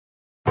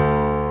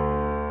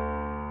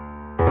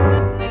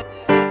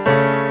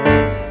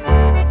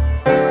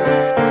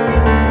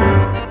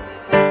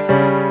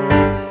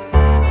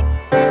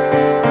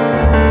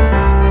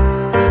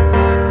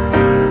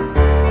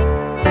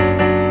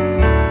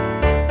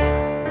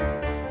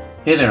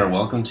Hey there,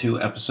 welcome to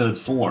episode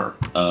 4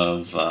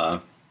 of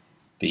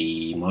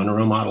the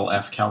Monroe Model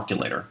F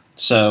calculator.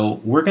 So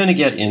we're going to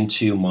get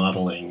into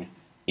modeling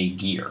a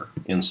gear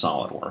in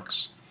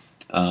Solidworks.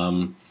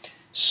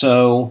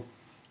 So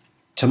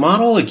to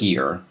model a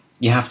gear,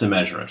 you have to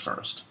measure it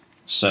first.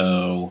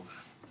 So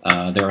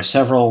there are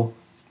several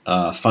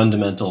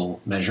fundamental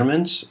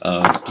measurements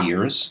of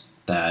gears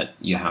that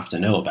you have to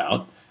know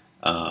about.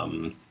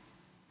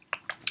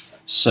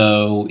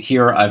 So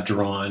here I've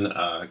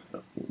drawn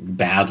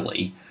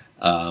badly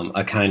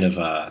a kind of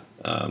a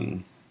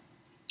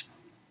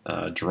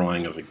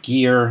drawing of a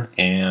gear,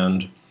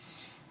 and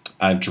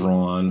I've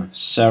drawn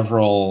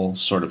several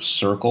sort of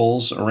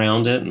circles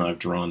around it, and I've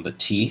drawn the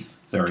teeth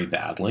very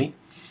badly,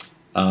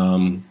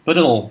 but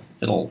it'll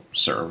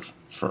serve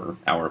for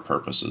our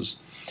purposes.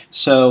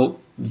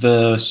 So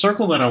the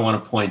circle that I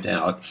want to point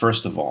out,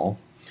 first of all,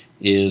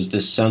 is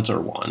this center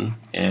one,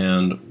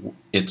 and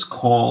it's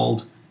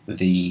called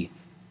the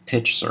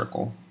pitch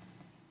circle.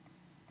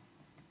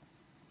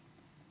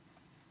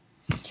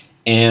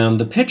 And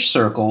the pitch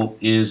circle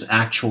is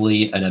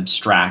actually an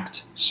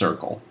abstract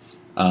circle.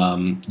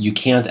 You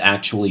can't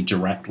actually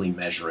directly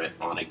measure it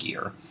on a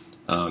gear.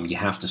 You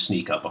have to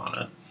sneak up on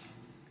it.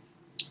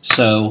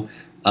 So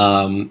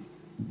all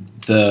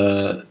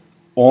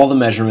the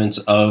measurements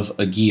of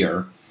a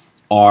gear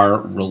are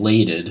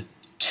related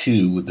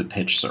to the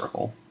pitch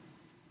circle.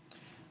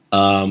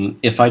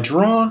 If I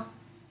draw,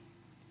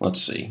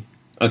 let's see.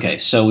 Okay,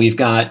 so we've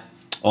got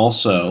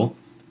also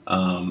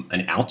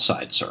an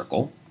outside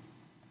circle,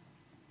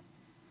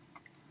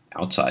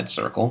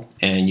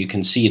 and you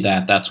can see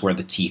that that's where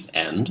the teeth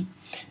end.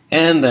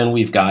 And then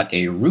we've got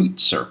a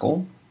root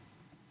circle,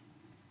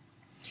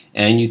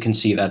 and you can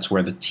see that's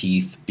where the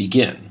teeth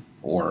begin,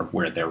 or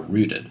where they're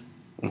rooted.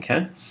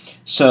 Okay,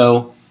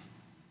 so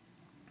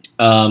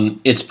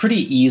it's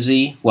pretty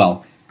easy.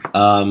 Well,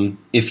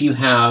 if you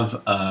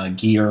have a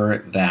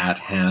gear that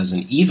has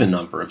an even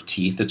number of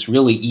teeth, it's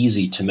really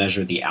easy to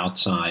measure the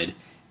outside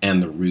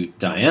and the root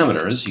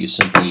diameters. You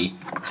simply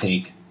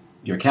take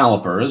your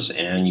calipers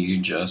and you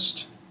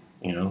just,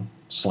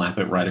 slap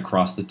it right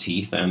across the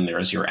teeth, and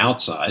there's your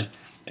outside.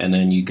 And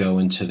then you go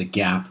into the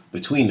gap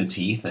between the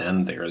teeth,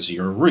 and there's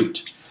your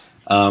root.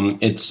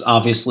 It's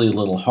obviously a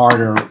little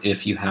harder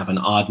if you have an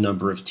odd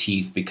number of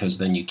teeth, because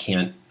then you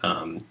can't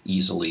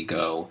easily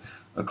go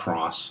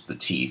across the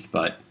teeth.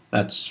 But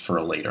that's for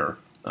a later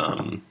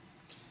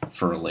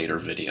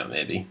video,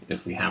 maybe,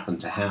 if we happen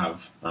to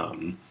have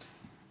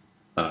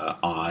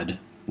odd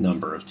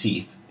number of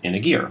teeth in a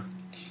gear.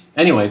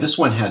 Anyway, this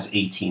one has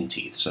 18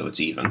 teeth, so it's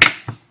even.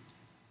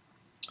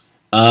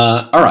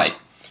 All right,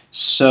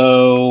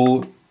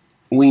 so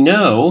we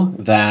know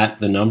that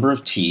the number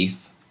of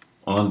teeth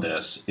on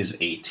this is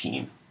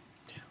 18.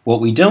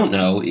 What we don't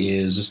know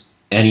is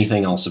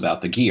anything else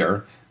about the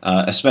gear,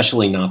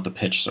 especially not the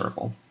pitch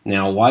circle.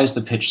 Now, why is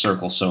the pitch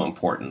circle so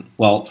important?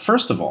 Well,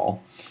 first of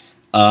all,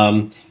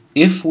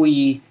 if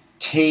we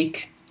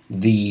take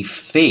the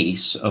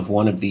face of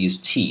one of these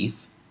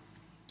teeth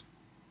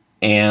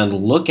and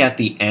look at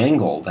the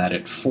angle that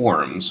it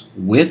forms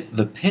with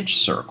the pitch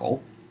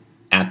circle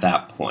at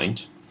that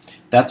point,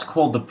 that's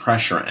called the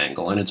pressure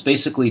angle, and it's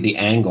basically the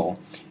angle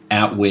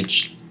at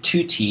which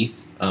two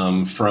teeth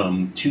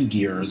from two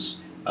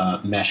gears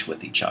mesh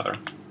with each other.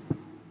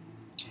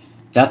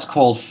 That's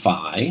called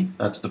phi.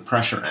 That's the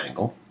pressure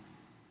angle.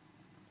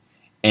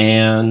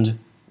 And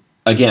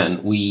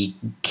again, we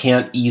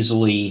can't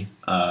easily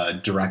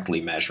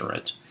directly measure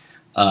it.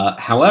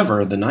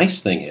 However, the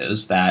nice thing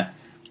is that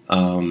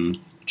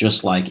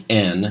just like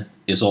n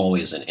is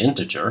always an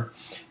integer,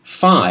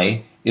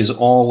 phi is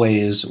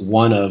always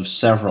one of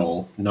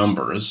several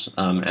numbers,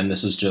 and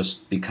this is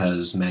just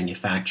because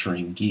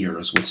manufacturing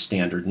gears with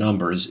standard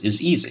numbers is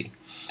easy.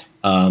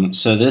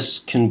 So this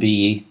can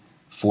be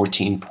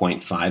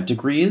 14.5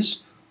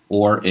 degrees,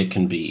 or it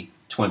can be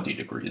 20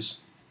 degrees.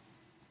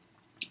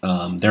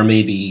 There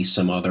may be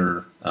some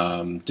other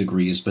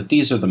degrees, but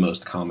these are the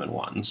most common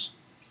ones.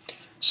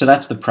 So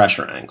that's the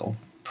pressure angle.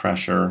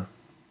 Pressure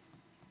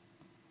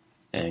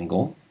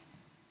angle.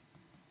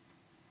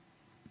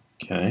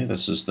 Okay,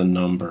 this is the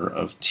number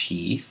of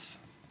teeth.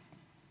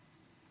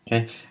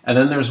 Okay, and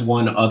then there's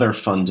one other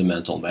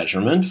fundamental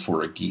measurement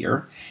for a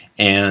gear,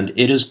 and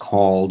it is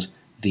called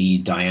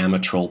the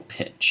diametral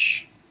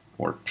pitch,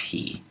 or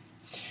P.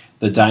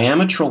 The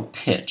diametral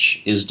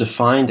pitch is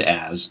defined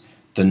as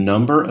the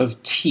number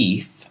of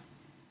teeth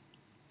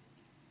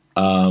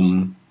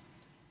per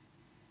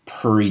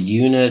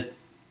unit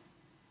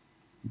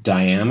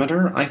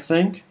diameter, I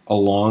think,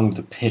 along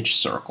the pitch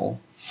circle.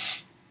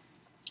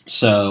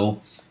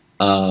 So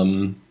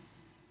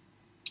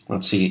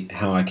let's see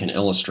how I can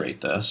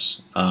illustrate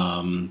this.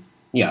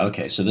 Yeah,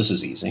 okay, so this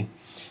is easy.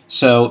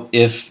 So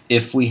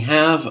if we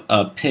have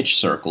a pitch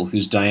circle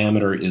whose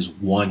diameter is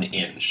 1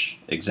 inch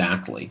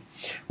exactly,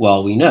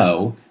 well, we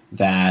know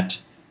that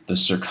the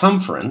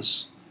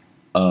circumference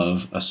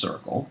of a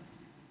circle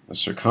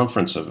is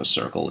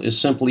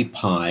simply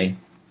pi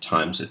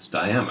times its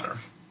diameter.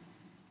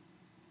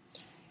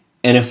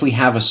 And if we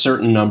have a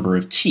certain number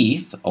of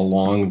teeth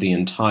along the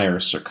entire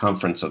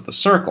circumference of the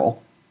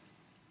circle,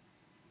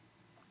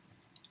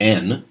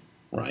 n,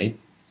 right?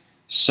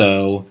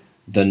 So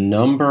the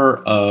number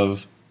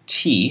of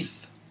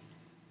teeth,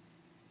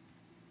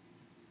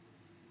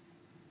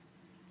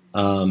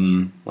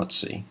 let's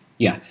see,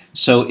 yeah,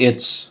 so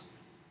it's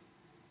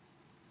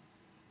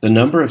the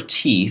number of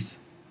teeth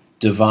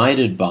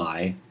divided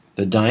by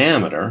the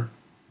diameter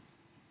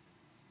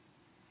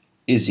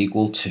is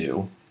equal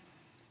to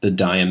the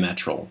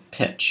diametral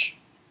pitch.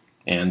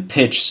 And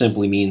pitch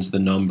simply means the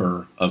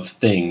number of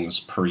things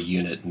per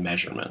unit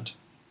measurement.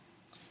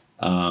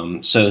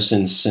 So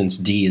since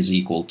d is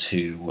equal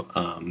to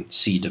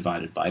c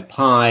divided by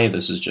pi,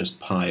 this is just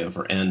pi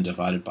over n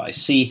divided by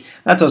c.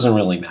 That doesn't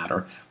really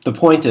matter. The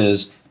point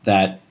is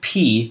that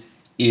p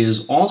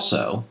is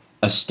also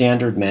a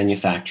standard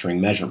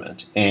manufacturing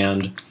measurement,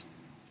 and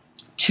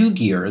two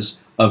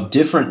gears of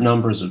different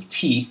numbers of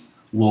teeth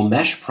will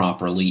mesh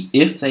properly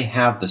if they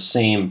have the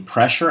same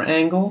pressure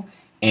angle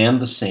and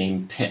the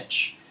same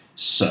pitch.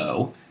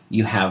 So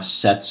you have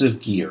sets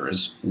of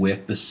gears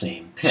with the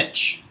same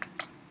pitch.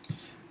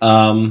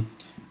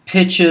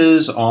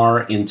 Pitches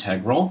are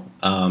integral,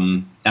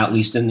 at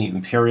least in the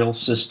imperial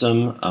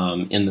system.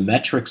 In the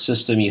metric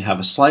system, you have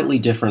a slightly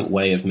different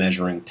way of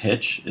measuring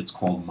pitch. It's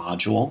called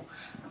module.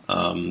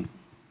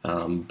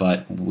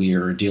 But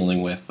we're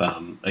dealing with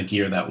a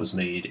gear that was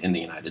made in the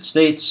United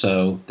States,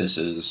 so this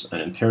is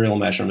an imperial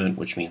measurement,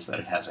 which means that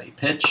it has a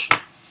pitch,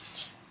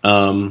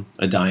 a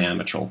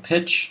diametral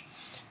pitch.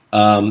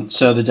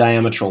 So the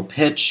diametral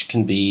pitch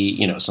can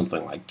be,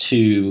 something like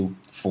 2,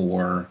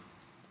 4,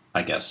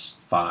 I guess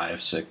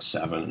 5, 6,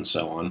 7, and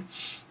so on.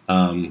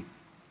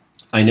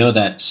 I know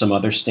that some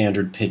other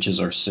standard pitches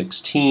are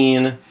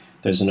 16.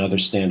 There's another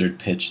standard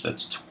pitch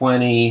that's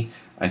 20.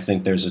 I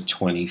think there's a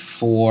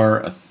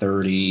 24, a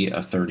 30,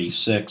 a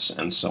 36,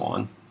 and so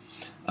on.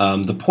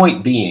 The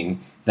point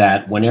being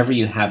that whenever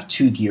you have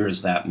two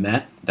gears that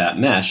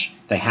mesh,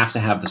 they have to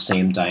have the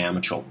same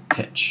diametral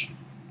pitch.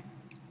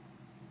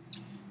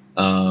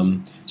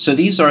 So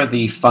these are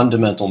the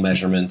fundamental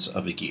measurements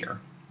of a gear.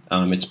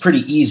 It's pretty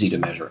easy to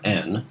measure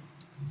n.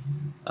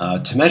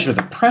 To measure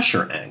the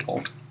pressure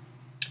angle,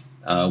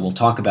 we'll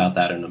talk about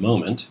that in a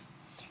moment,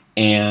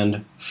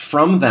 and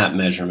from that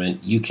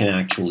measurement you can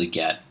actually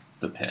get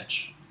the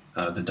pitch,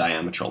 the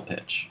diametral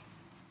pitch.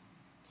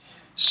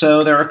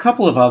 So there are a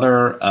couple of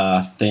other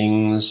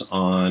things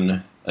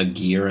on a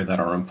gear that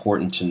are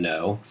important to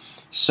know.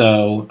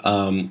 So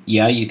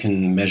yeah, you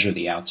can measure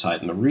the outside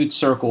and the root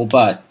circle,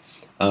 but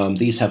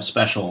these have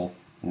special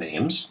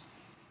names.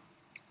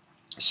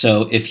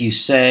 So if you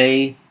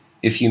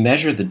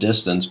measure the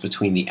distance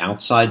between the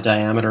outside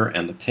diameter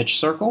and the pitch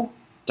circle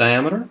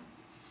diameter,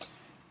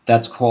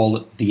 that's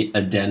called the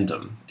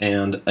addendum.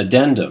 And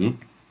addendum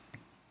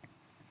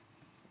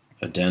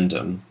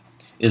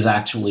is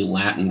actually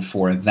Latin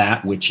for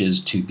that which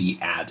is to be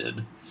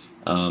added.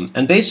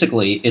 And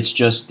basically, it's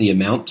just the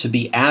amount to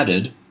be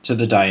added to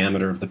the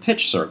diameter of the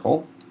pitch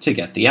circle to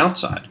get the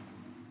outside.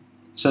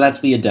 So that's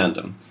the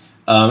addendum.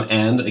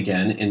 And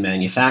again, in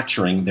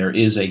manufacturing, there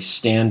is a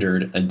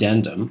standard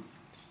addendum.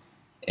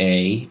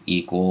 A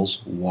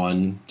equals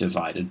 1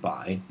 divided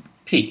by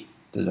P,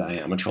 the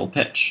diametral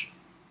pitch.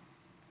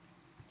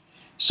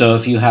 So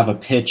if you have a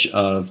pitch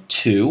of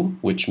 2,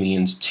 which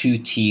means 2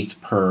 teeth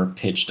per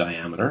pitch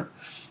diameter,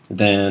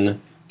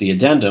 then the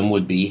addendum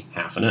would be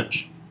 ½ an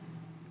inch.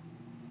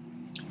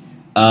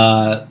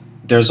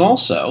 There's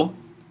also,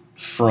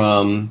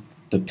 from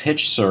the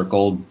pitch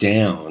circle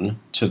down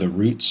to the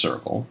root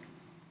circle,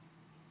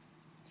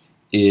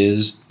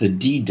 is the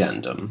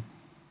dedendum.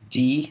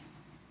 Dedendum,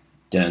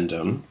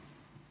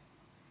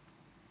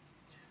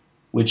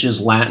 which is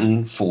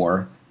Latin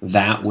for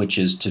that which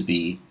is to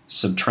be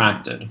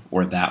subtracted,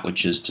 or that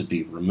which is to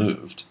be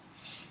removed.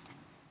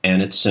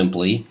 And it's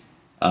simply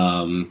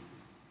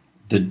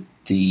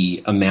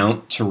the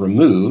amount to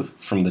remove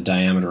from the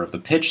diameter of the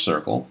pitch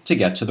circle to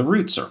get to the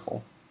root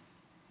circle.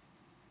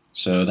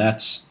 So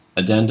that's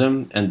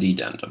addendum and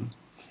dedendum.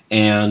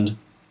 And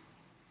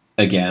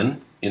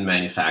again, in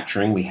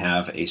manufacturing, we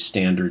have a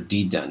standard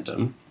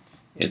dedendum.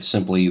 It's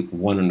simply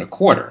 1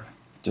 1/4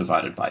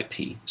 divided by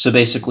P. So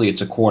basically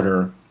it's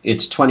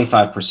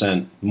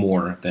 25%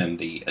 more than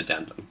the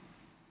addendum.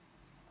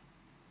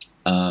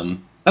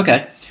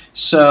 Okay,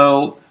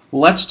 so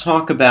let's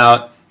talk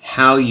about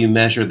how you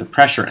measure the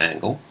pressure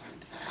angle.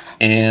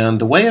 And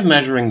the way of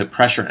measuring the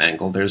pressure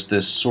angle, there's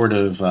this sort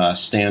of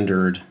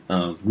standard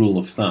rule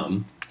of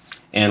thumb.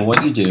 And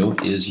what you do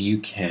is you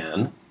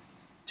can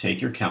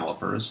take your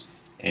calipers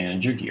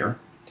and your gear,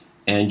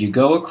 and you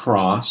go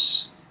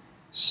across,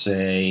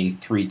 say,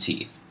 3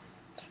 teeth.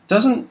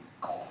 Doesn't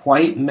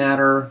quite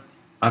matter,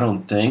 I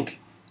don't think,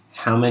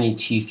 how many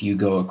teeth you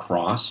go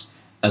across,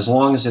 as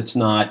long as it's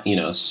not,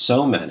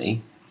 so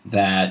many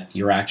that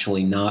you're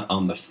actually not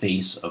on the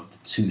face of the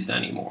tooth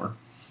anymore.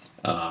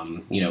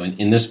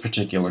 In this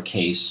particular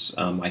case,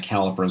 my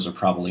calipers are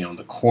probably on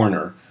the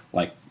corner,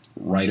 like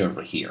right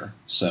over here.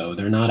 So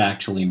they're not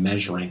actually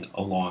measuring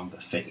along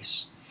the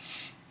face.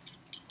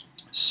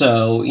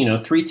 So,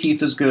 3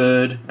 teeth is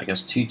good. I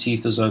guess 2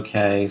 teeth is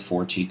okay.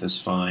 4 teeth is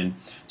fine.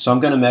 So I'm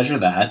going to measure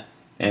that.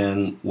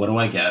 And what do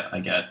I get? I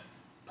get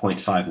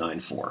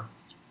 0.594.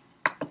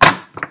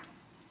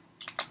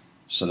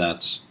 So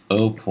that's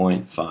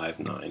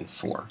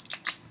 0.594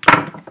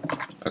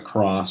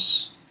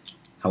 across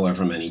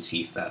however many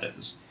teeth that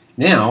is.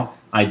 Now,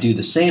 I do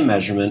the same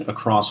measurement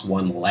across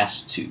one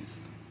less tooth.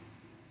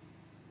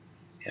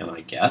 And I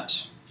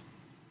get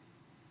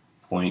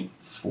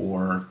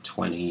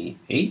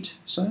 0.428,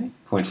 say?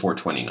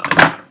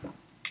 0.429.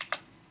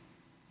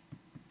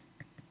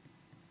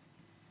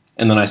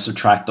 And then I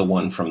subtract the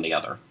one from the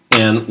other.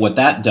 And what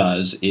that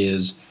does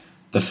is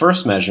the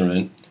first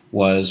measurement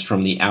was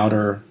from the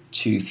outer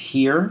tooth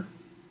here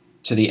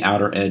to the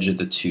outer edge of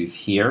the tooth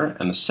here,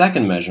 and the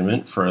second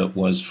measurement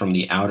was from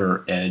the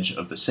outer edge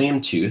of the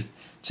same tooth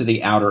to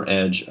the outer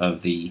edge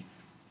of the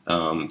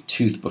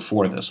tooth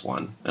before this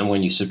one. And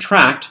when you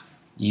subtract,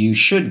 you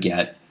should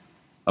get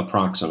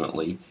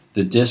approximately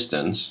the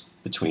distance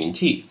between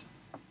teeth.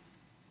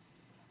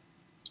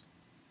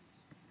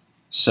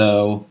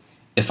 So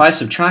if I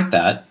subtract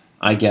that,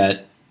 I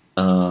get,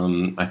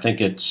 I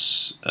think it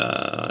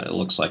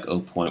looks like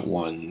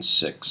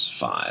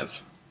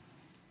 0.165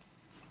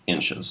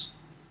 inches.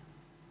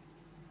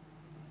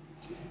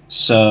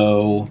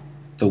 So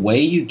the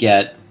way you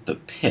get the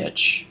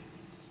pitch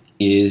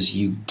is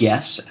you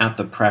guess at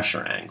the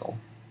pressure angle,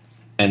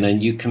 and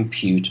then you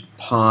compute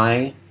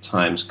pi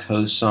times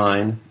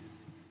cosine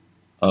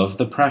of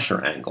the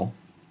pressure angle,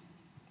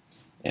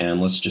 and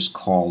let's just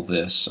call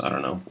this, I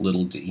don't know,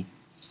 little d,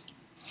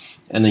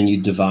 and then you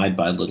divide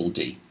by little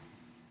d.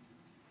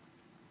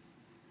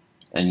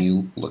 And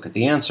you look at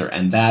the answer,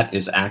 and that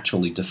is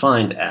actually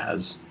defined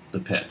as the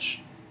pitch.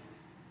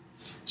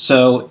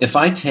 So if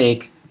I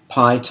take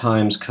pi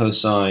times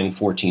cosine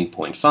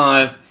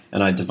 14.5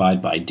 and I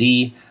divide by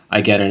d,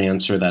 I get an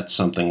answer that's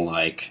something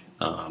like,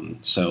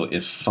 so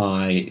if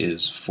phi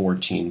is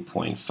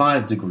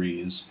 14.5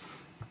 degrees,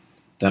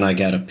 then I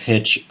get a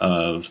pitch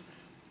of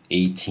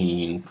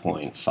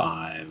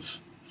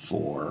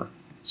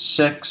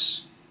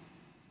 18.546,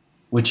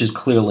 which is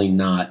clearly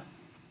not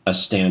a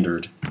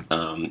standard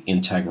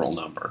integral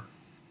number.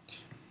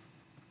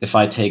 If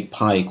I take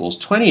pi equals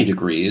 20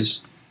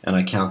 degrees and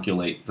I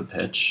calculate the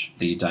pitch,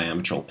 the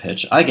diametral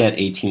pitch, I get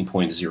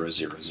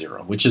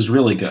 18.000, which is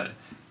really good.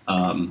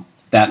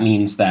 That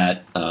means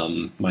that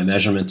my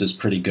measurement is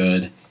pretty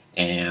good,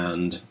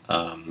 and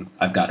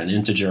I've got an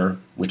integer,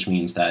 which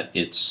means that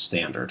it's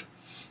standard.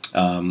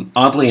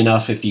 Oddly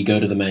enough, if you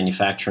go to the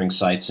manufacturing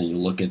sites and you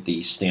look at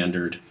the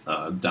standard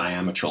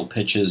diametral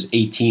pitches,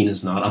 18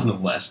 is not on the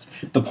list.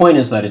 The point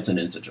is that it's an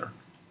integer.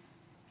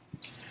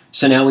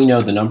 So now we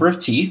know the number of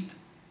teeth,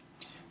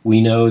 we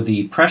know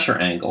the pressure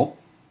angle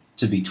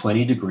to be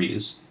 20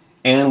 degrees,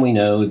 and we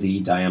know the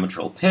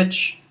diametral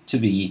pitch to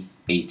be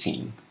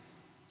 18.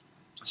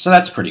 So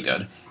that's pretty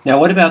good. Now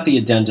what about the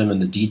addendum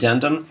and the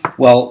dedendum?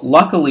 Well,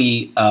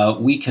 luckily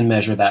we can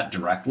measure that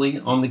directly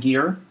on the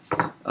gear.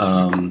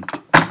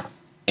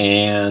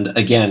 And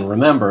again,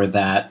 remember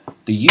that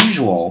the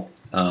usual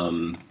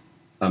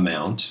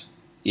amount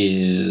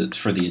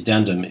for the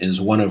addendum is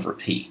 1 over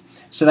p.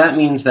 So that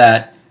means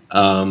that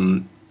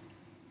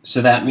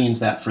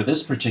for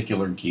this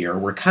particular gear,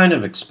 we're kind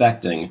of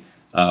expecting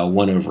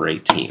 1 over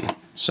 18.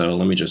 So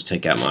let me just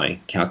take out my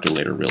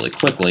calculator really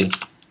quickly.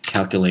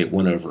 Calculate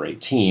 1 over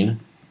 18.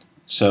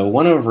 So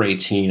 1 over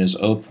 18 is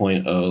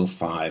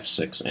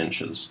 0.056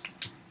 inches.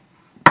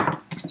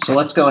 So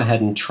let's go ahead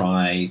and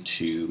try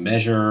to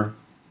measure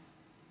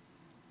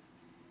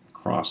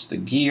across the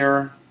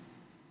gear.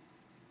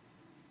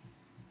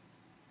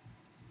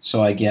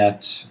 So I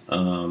get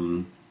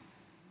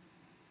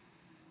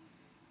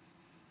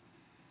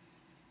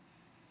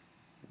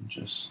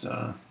just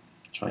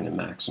trying to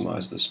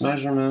maximize this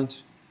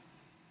measurement.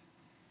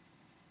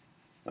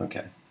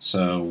 Okay,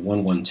 so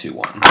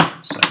 1121.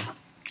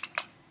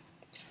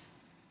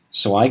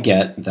 So I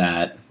get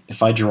that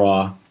if I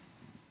draw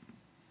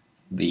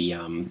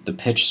the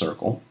pitch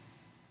circle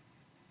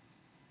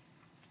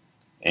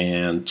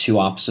and 2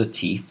 opposite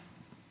teeth,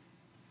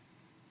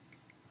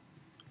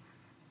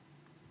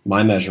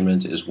 my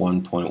measurement is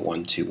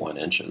 1.121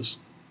 inches.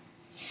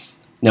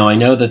 Now I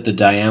know that the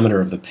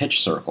diameter of the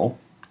pitch circle,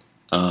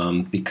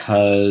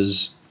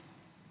 because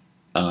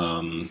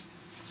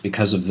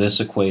of this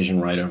equation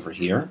right over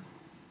here,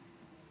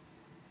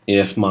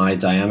 if my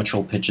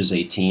diametral pitch is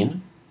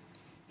 18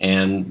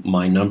 and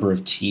my number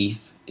of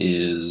teeth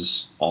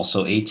is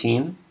also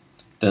 18,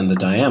 then the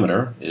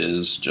diameter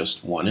is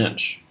just 1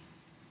 inch.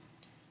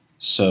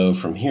 So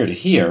from here to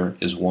here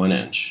is 1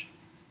 inch.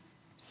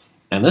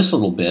 And this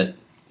little bit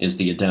is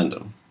the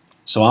addendum.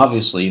 So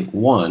obviously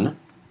 1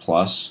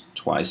 plus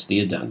twice the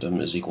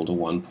addendum is equal to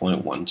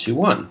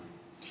 1.121,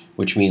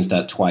 which means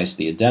that twice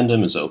the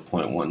addendum is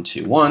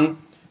 0.121,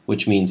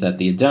 which means that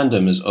the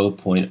addendum is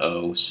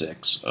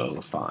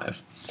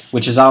 0.0605,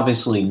 which is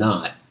obviously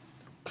not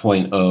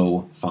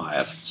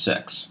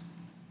 0.056.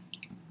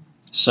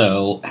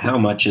 So how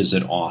much is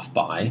it off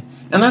by?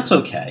 And that's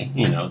okay.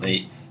 You know,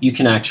 you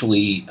can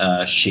actually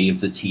shave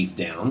the teeth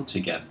down to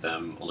get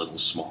them a little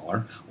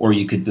smaller, or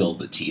you could build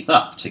the teeth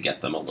up to get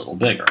them a little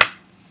bigger.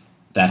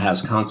 That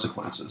has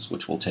consequences,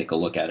 which we'll take a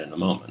look at in a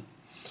moment.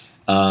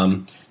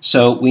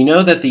 So we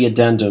know that the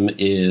addendum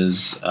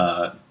is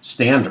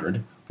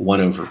standard 1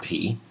 over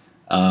p.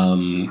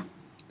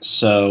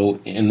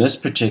 So in this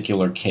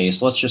particular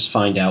case, let's just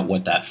find out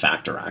what that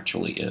factor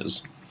actually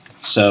is.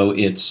 So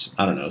it's,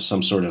 I don't know,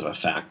 some sort of a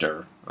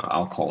factor.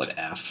 I'll call it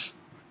f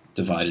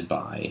divided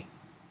by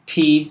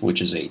p,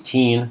 which is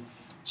 18.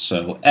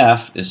 So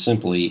f is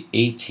simply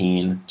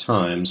 18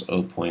 times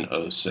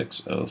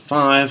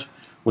 0.0605,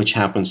 which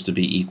happens to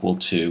be equal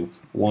to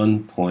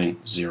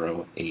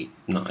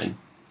 1.089.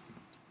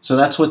 So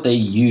that's what they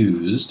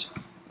used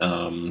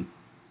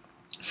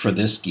for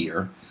this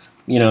gear.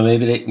 You know,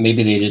 maybe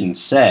they didn't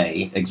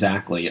say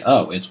exactly,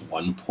 oh, it's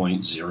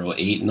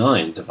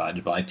 1.089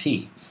 divided by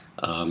p.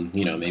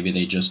 You know, maybe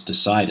they just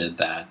decided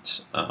that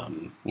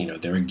you know,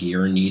 their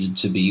gear needed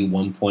to be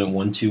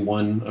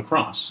 1.121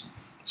 across.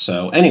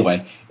 So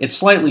anyway, it's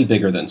slightly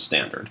bigger than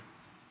standard.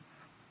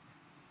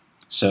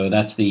 So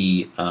that's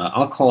the,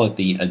 I'll call it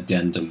the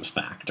addendum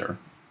factor,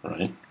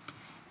 right?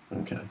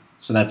 Okay,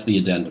 so that's the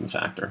addendum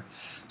factor.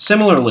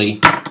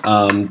 Similarly,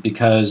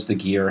 because the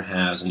gear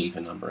has an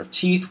even number of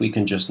teeth, we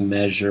can just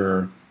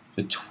measure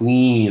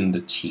between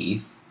the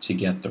teeth to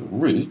get the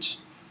root,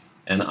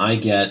 and I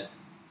get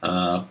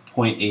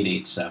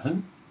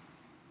 0.887.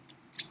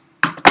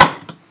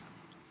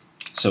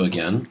 So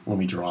again, let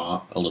me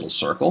draw a little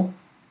circle,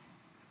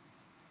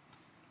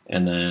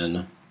 and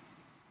then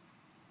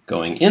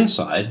going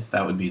inside,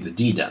 that would be the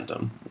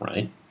dedendum,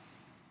 right?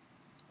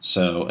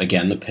 So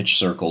again, the pitch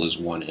circle is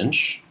 1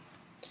 inch,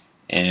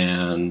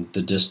 and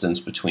the distance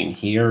between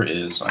here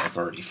is, I've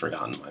already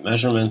forgotten my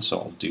measurement, so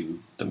I'll do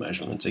the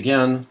measurement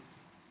again.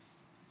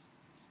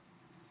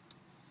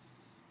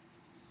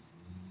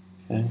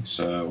 Okay,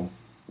 so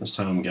this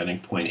time I'm getting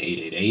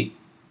 0.888.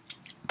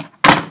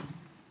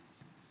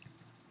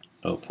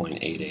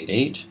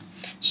 0.888.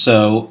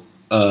 So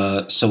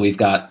we've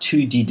got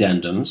 2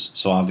 dedendums,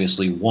 so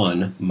obviously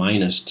 1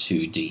 minus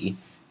 2d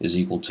is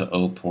equal to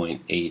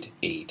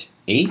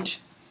 0.888.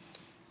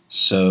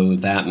 So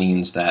that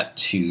means that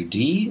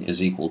 2d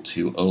is equal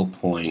to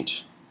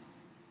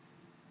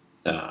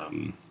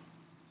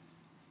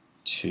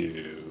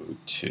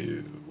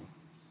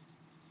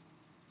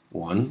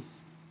 0.221.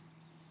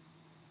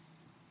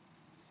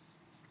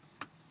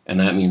 And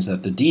that means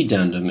that the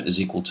dedendum is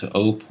equal to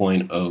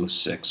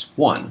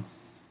 0.061.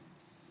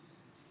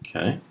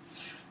 Okay,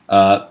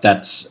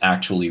 that's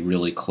actually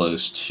really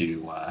close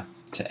to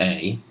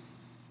A.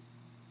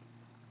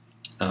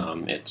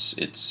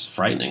 It's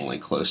frighteningly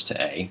close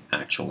to A,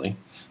 actually.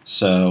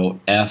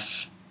 So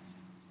F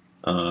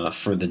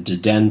for the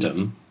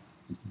dedendum,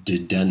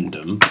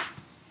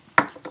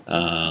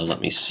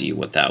 let me see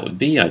what that would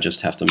be. I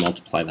just have to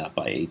multiply that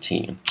by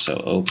 18.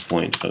 So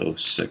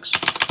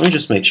 0.06. Let me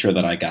just make sure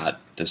that I got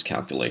this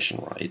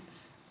calculation right.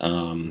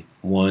 1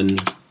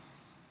 minus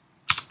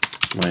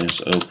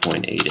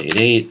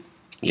 0.888.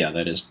 Yeah,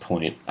 that is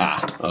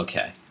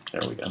okay.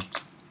 There we go.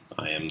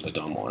 I am the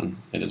dumb one.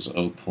 It is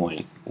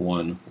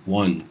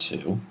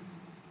 0.112.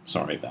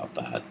 Sorry about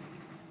that.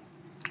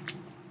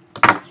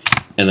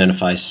 And then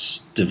if I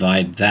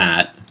divide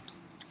that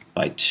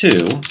by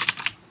 2,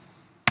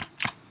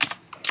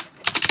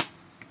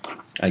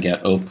 I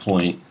get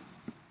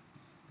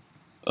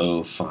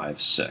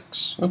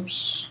 0.056.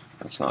 Oops,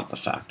 that's not the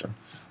factor.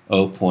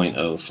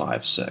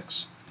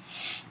 0.056.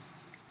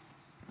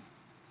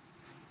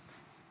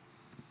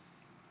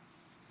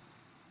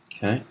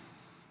 Okay.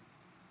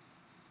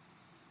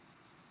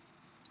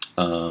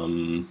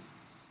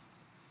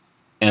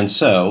 And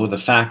so the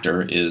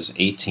factor is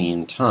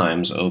 18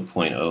 times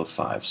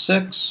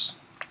 0.056,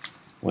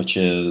 which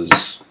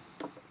is,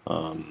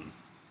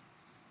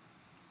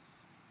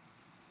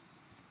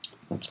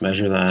 let's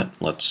measure that.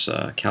 Let's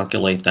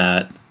calculate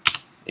that.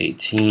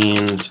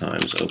 18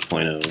 times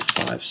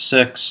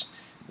 0.056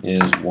 is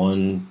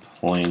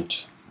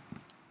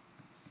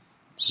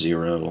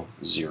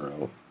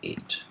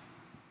 1.008.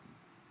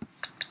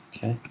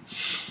 Okay.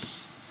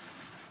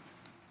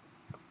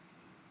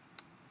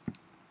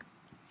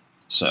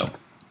 So,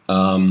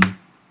 now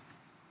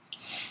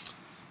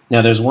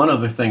there's one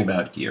other thing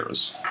about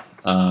gears.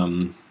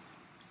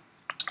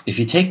 If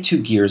you take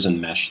 2 gears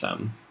and mesh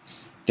them,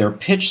 their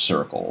pitch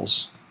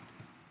circles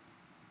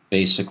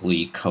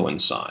basically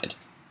coincide.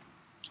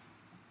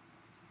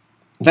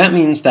 That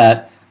means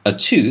that a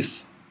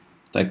tooth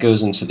that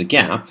goes into the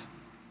gap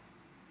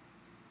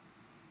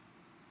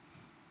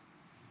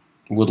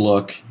would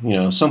look, you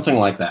know, something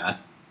like that.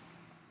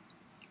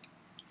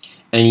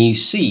 And you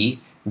see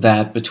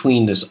that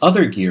between this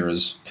other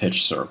gear's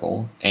pitch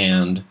circle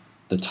and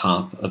the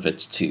top of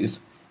its tooth,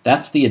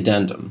 that's the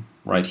addendum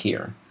right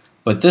here.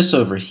 But this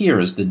over here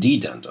is the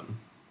dedendum.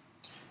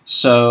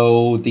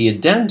 So the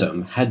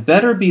addendum had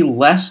better be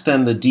less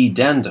than the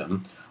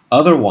dedendum,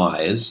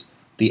 otherwise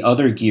the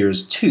other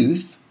gear's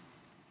tooth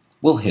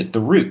will hit the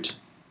root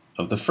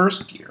of the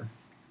first gear.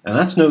 And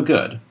that's no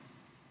good.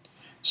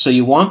 So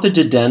you want the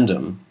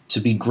dedendum to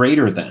be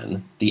greater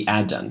than the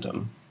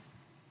addendum.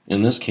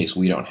 In this case,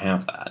 we don't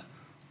have that.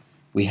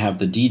 We have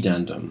the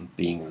dedendum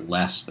being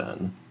less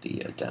than the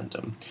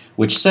addendum,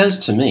 which says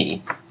to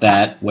me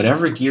that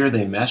whatever gear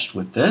they meshed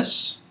with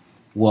this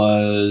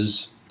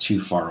was too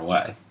far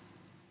away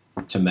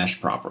to mesh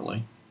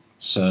properly.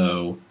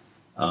 So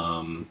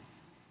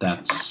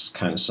that's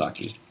kind of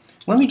sucky.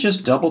 Let me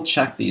just double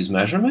check these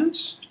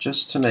measurements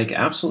just to make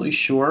absolutely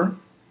sure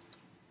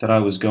that I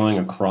was going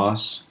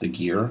across the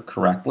gear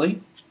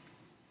correctly.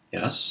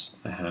 Yes,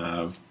 I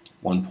have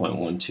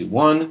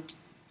 1.121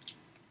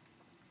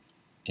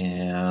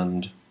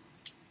 and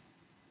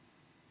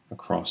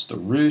across the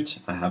root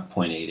I have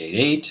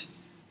 0.888.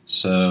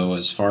 So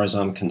as far as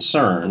I'm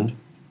concerned,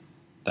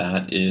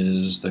 that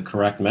is the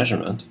correct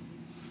measurement.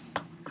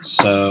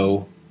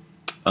 So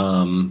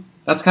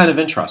that's kind of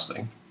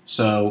interesting.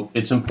 So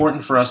it's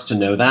important for us to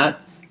know that.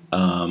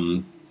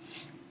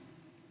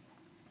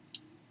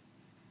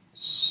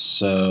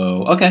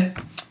 Okay.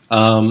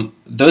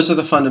 Those are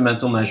the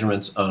fundamental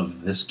measurements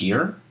of this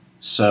gear.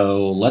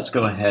 So let's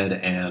go ahead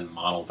and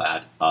model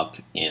that up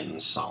in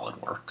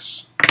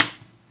Solidworks.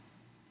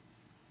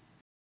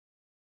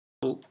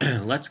 So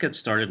let's get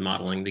started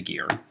modeling the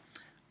gear.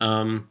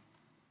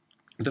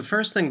 The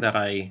first thing that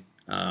I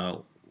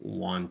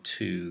want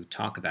to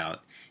talk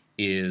about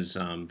is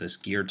this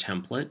gear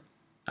template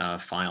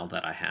file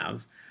that I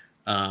have.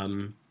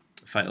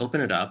 If I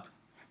open it up,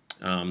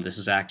 this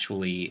is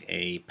actually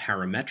a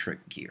parametric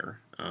gear.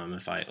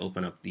 If I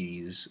open up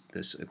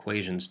this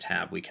equations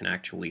tab, we can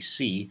actually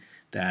see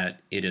that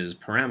it is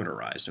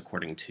parameterized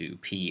according to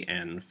P,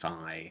 N,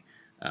 phi,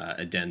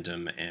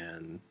 addendum,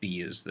 and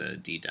B is the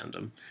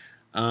dedendum.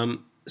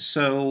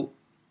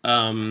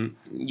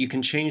 You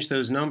can change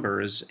those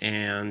numbers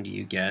and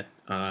you get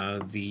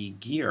the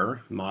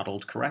gear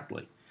modeled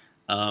correctly.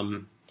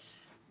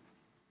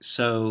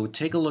 So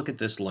take a look at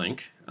this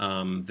link.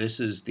 This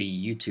is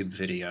the YouTube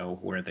video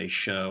where they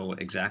show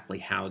exactly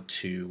how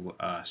to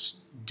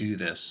do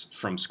this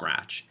from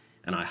scratch,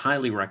 and I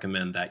highly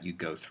recommend that you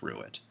go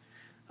through it.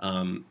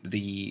 There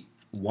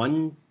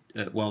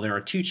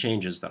are two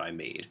changes that I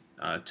made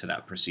to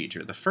that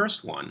procedure. The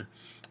first one,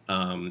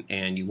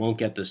 and you won't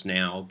get this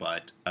now,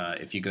 but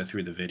if you go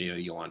through the video,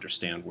 you'll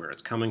understand where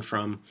it's coming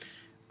from.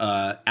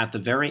 At the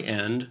very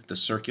end, the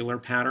circular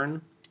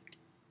pattern,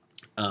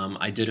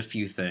 I did a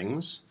few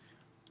things.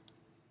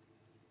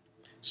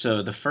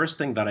 So the first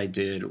thing that I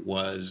did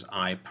was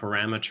I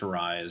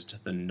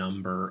parameterized the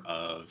number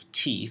of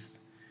teeth.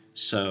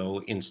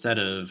 So instead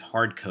of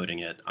hard coding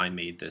it, I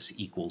made this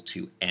equal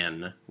to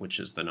n, which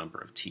is the number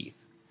of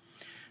teeth.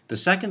 The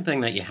second thing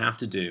that you have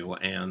to do,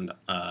 and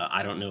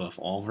I don't know if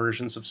all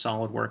versions of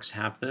SolidWorks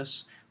have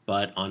this,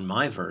 but on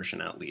my version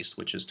at least,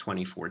 which is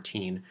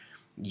 2014,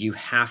 you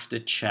have to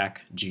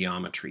check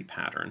geometry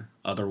pattern.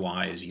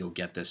 Otherwise, you'll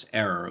get this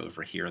error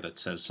over here that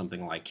says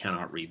something like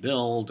cannot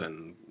rebuild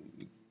and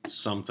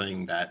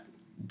something that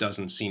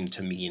doesn't seem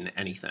to mean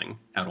anything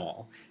at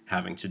all,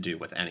 having to do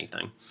with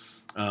anything.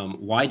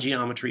 Why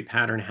geometry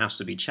pattern has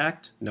to be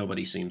checked,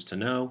 nobody seems to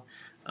know,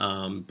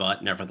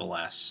 but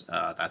nevertheless,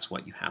 that's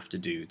what you have to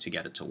do to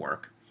get it to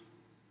work.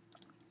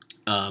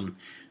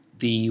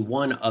 The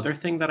one other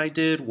thing that I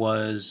did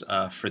was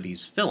for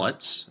these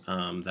fillets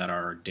that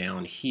are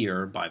down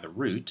here by the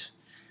root,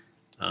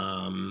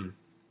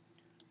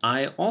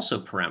 I also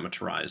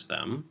parameterized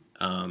them.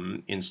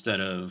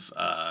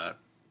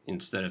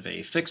 Instead of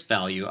a fixed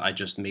value, I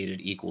just made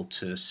it equal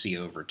to C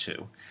over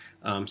 2.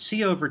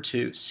 C over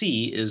 2,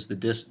 C is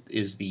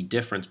the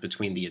difference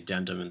between the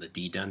addendum and the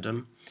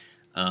dedendum.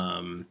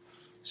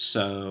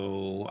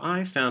 So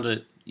I found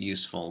it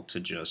useful to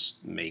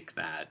just make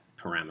that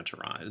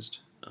parameterized.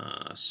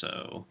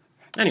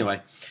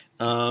 Anyway,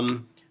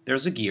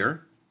 there's a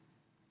gear.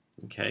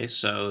 Okay,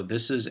 so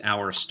this is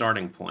our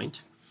starting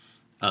point.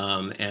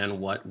 And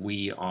what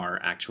we are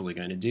actually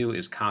going to do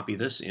is copy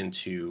this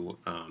into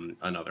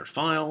another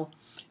file,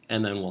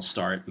 and then we'll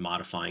start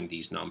modifying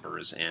these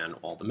numbers and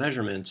all the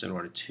measurements in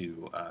order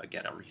to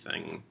get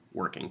everything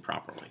working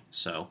properly.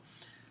 So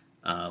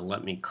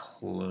let me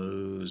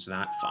close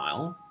that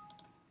file.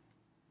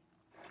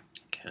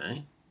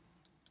 Okay.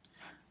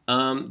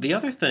 The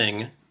other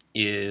thing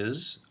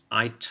is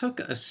I took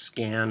a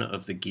scan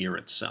of the gear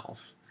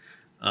itself,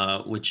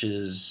 which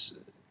is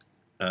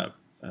a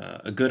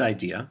good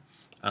idea.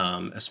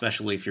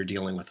 Especially if you're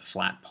dealing with a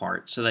flat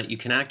part, so that you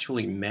can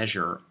actually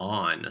measure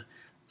on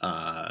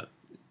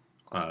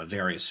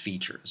various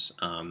features.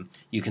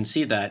 You can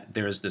see that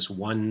there's this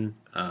one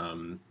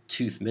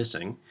tooth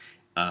missing,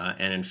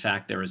 and in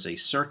fact there is a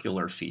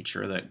circular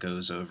feature that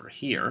goes over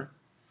here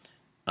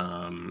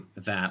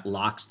that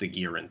locks the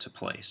gear into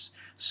place.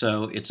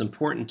 So it's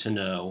important to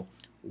know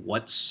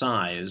what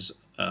size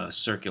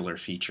circular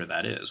feature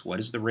that is. What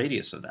is the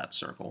radius of that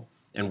circle,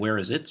 and where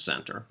is its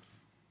center?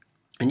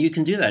 And you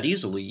can do that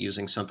easily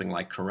using something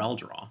like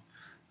CorelDRAW,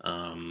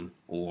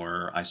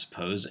 or I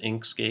suppose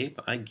Inkscape,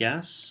 I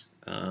guess.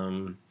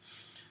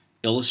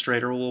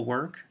 Illustrator will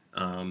work.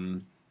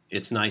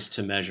 It's nice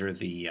to measure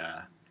the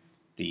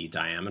the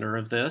diameter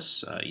of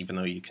this, even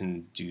though you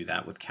can do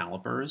that with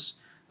calipers.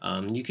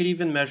 You could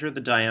even measure the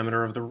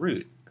diameter of the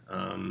root,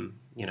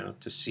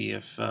 to see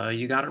if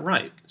you got it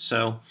right.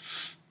 So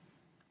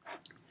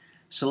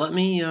let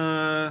me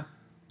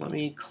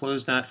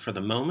close that for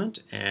the moment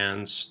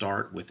and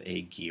start with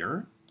a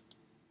gear.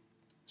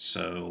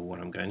 So what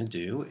I'm going to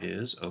do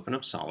is open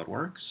up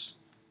Solidworks.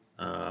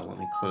 Let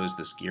me close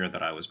this gear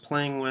that I was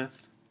playing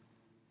with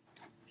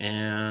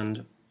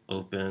and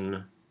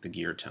open the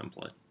gear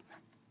template.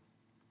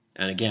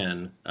 And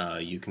again,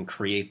 you can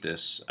create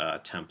this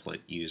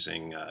template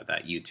using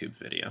that YouTube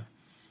video.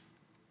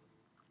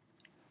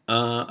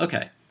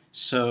 Okay,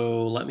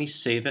 so let me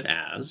save it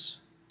as,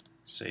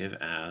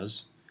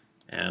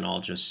 and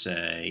I'll just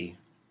say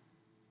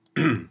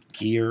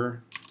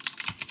gear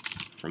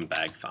from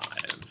bag 5.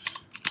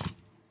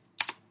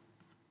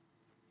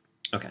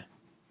 Okay,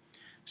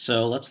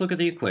 so let's look at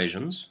the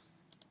equations.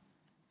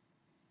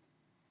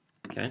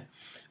 Okay,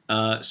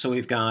 so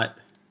we've got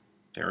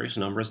various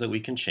numbers that we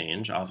can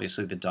change.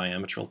 Obviously, the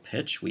diametral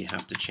pitch we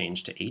have to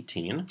change to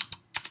 18.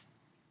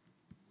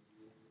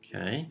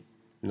 Okay,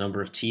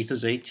 number of teeth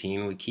is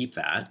 18. We keep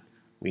that.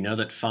 We know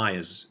that phi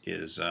is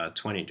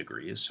 20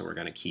 degrees, so we're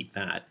going to keep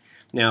that.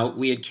 Now,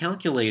 we had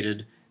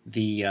calculated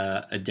the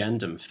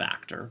addendum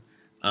factor.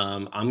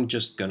 I'm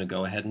just going to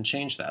go ahead and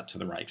change that to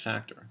the right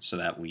factor so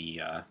that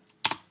we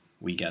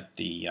get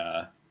the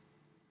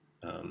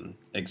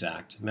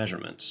exact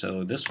measurement.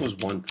 So this was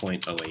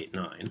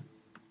 1.089.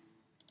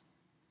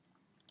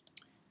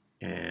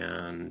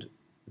 And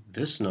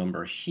this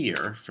number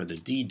here for the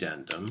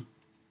dedendum,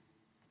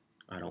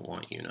 I don't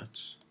want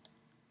units,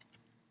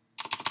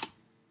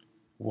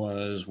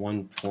 was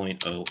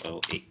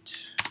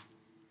 1.008.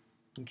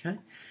 Okay?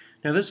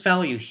 Now this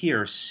value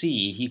here,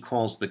 C, he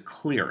calls the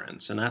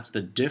clearance, and that's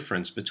the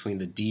difference between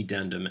the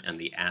dedendum and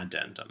the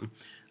addendum.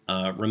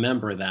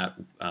 Remember that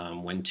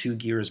when two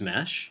gears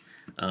mesh,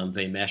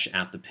 they mesh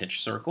at the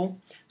pitch circle,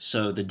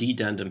 so the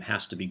dedendum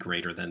has to be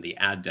greater than the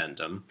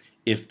addendum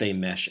if they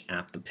mesh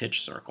at the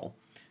pitch circle,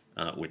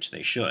 which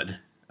they should,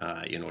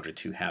 in order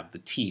to have the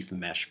teeth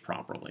mesh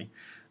properly.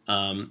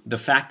 The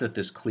fact that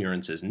this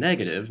clearance is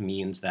negative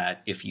means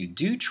that if you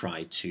do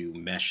try to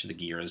mesh the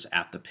gears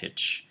at the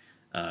pitch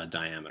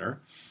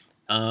diameter,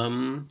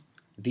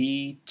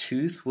 the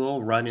tooth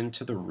will run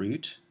into the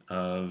root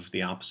of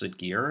the opposite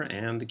gear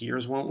and the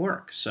gears won't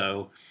work.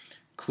 So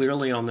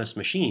clearly on this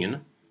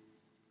machine,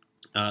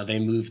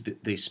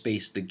 they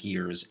space the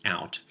gears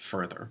out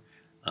further,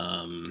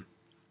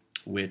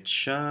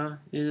 which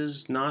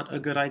is not a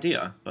good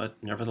idea,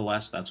 but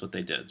nevertheless that's what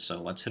they did.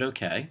 So let's hit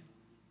OK.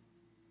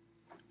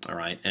 All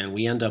right, and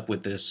we end up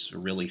with this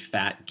really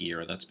fat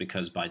gear. That's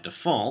because by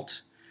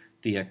default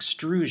the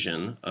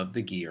extrusion of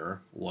the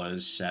gear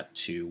was set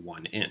to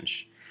 1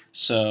 inch.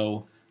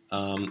 So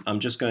I'm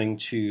just going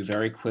to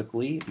very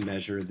quickly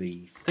measure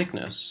the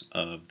thickness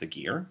of the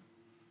gear,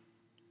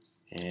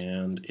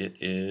 and it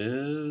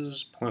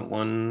is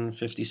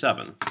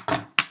 0.157.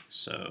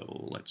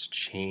 So let's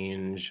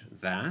change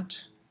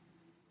that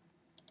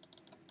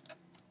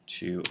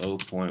to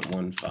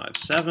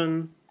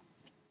 0.157,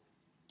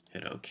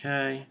 hit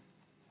OK,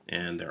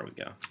 and there we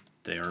go.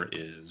 There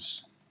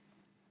is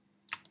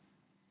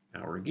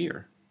our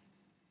gear.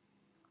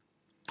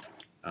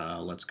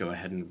 Let's go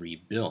ahead and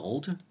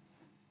rebuild.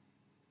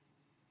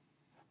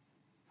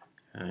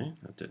 Okay,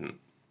 that didn't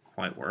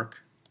quite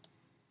work.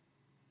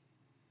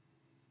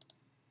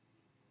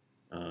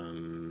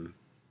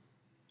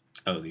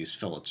 Oh, these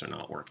fillets are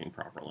not working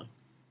properly.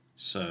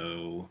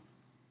 So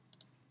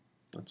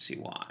let's see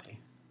why.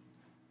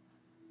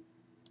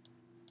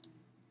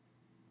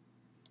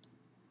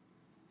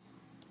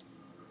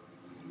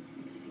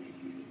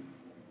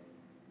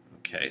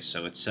 Okay,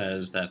 so it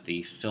says that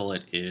the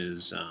fillet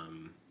is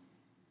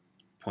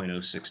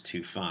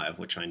 0.0625,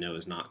 which I know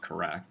is not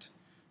correct.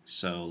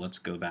 So let's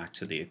go back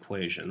to the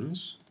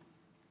equations.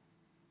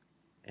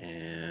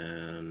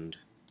 And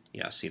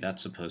yeah, see,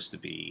 that's supposed to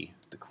be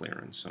the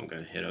clearance. So I'm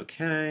going to hit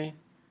OK.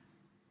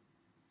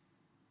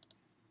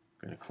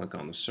 I'm going to click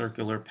on the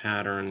circular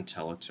pattern,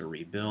 tell it to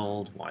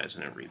rebuild. Why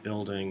isn't it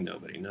rebuilding?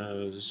 Nobody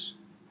knows.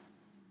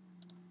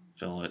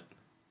 Fillet.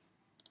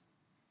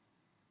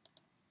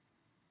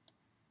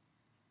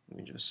 Let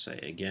me just say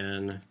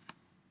again,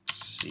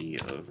 C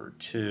over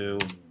 2,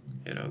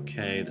 hit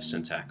OK. The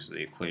syntax of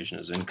the equation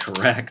is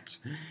incorrect.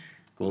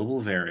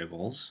 Global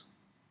variables,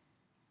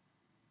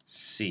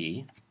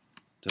 C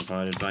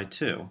divided by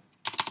 2.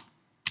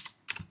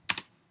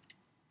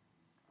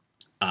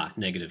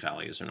 Negative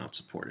values are not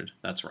supported.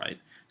 That's right.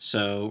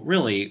 So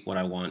really what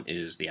I want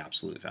is the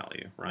absolute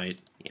value, right?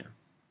 Yeah.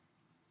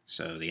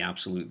 So the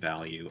absolute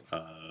value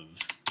of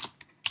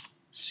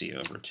C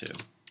over 2.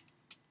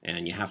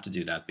 And you have to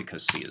do that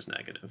because C is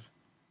negative.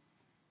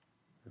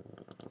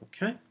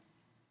 Okay.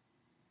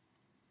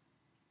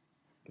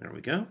 There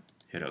we go.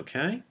 Hit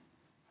OK.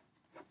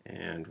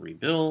 And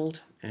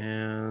rebuild.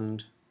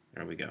 And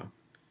there we go.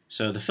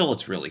 So the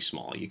fillet's really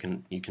small. You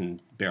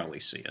can barely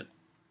see it,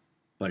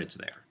 but it's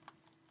there.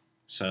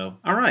 So,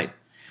 all right.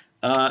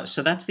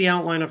 So that's the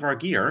outline of our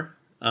gear.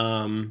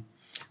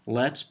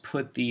 Let's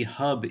put the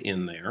hub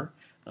in there.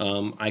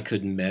 I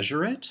could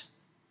measure it,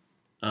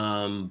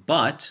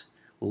 but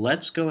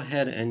let's go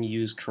ahead and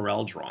use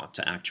CorelDRAW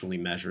to actually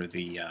measure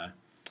the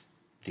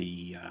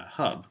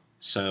hub.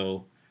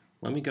 So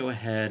let me go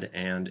ahead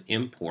and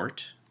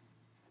import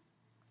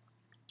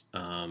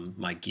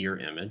my gear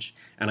image,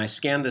 and I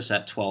scan this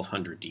at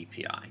 1200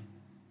 DPI,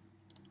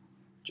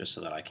 just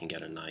so that I can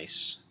get a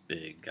nice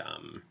big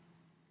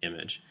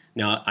image.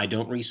 Now, I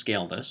don't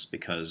rescale this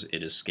because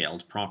it is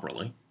scaled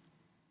properly.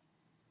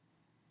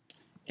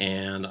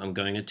 And I'm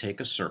going to take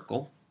a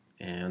circle,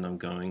 and I'm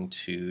going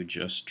to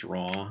just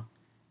draw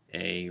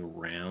a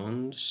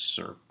round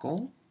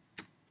circle.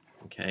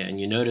 Okay,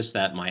 and you notice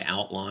that my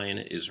outline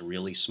is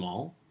really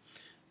small.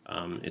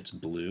 It's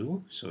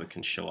blue, so it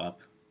can show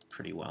up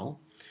pretty well.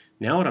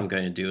 Now what I'm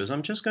going to do is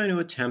I'm just going to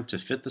attempt to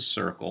fit the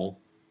circle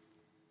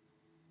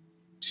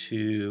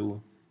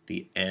to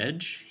the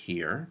edge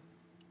here.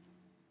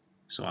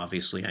 So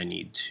obviously I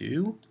need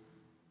to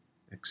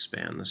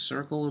expand the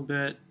circle a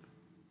bit,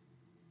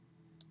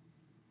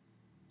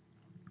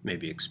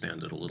 maybe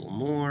expand it a little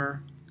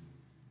more.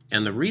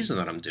 And the reason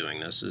that I'm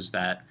doing this is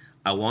that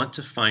I want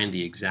to find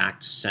the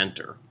exact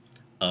center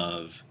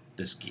of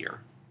this gear.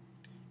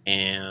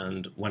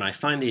 And when I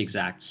find the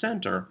exact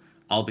center,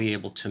 I'll be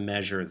able to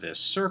measure this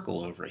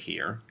circle over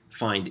here,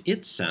 find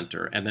its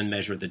center, and then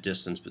measure the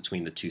distance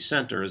between the two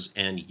centers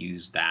and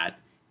use that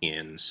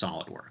in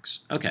Solidworks.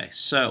 Okay,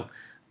 so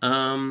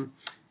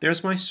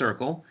there's my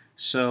circle.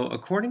 So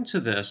according to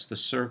this, the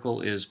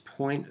circle is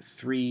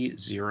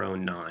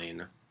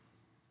 0.309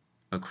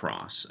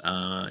 across.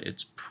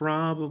 It's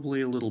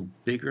probably a little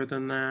bigger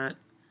than that.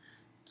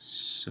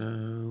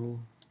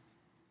 So,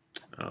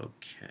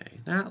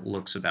 okay, that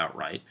looks about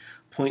right.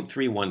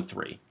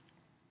 0.313,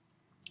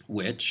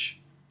 which,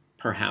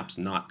 perhaps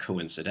not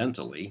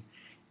coincidentally,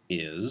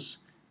 is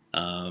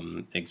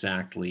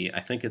exactly, I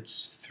think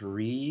it's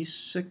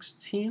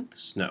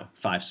 3/16? No,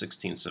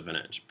 5/16 of an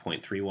inch,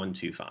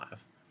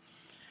 0.3125.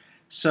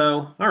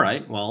 So, all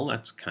right, well,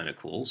 that's kind of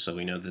cool. So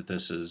we know that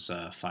this is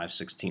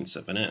 5/16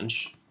 of an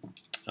inch.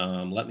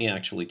 Let me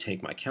actually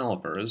take my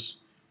calipers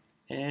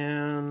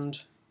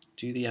and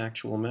do the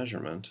actual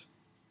measurement.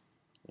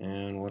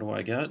 And what do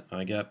I get?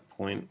 I get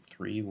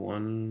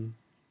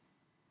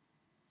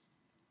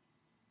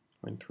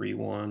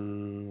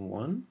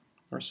 0.311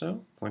 or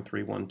so,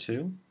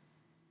 0.312.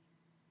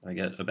 I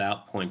get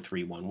about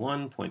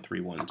 0.311,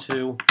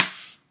 0.312.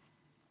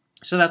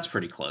 So that's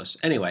pretty close.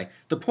 Anyway,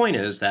 the point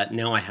is that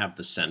now I have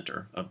the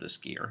center of this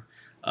gear.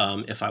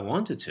 If I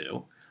wanted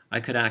to,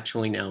 I could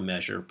actually now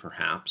measure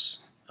perhaps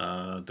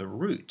the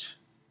root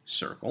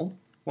circle.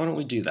 Why don't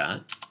we do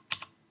that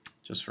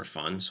just for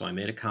fun? So I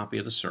made a copy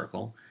of the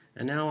circle,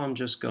 and now I'm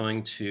just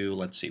going to,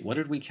 let's see, what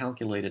did we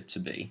calculate it to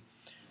be?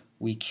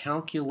 We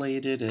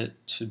calculated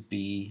it to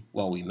be,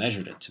 well, we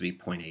measured it to be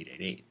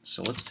 0.888.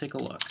 So let's take a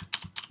look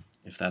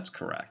if that's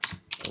correct.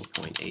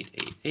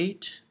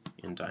 0.888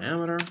 in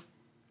diameter.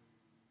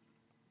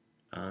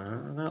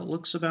 That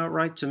looks about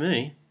right to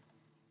me.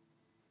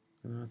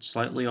 It's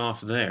slightly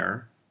off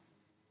there.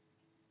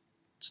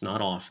 It's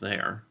not off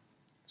there,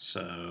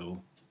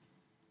 so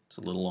it's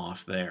a little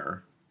off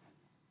there.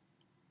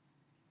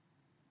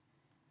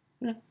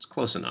 It's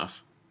close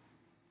enough.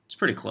 It's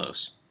pretty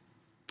close.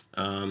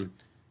 You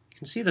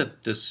can see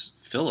that this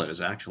fillet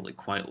is actually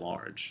quite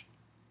large.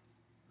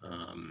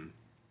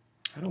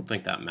 I don't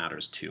think that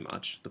matters too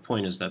much. The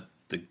point is that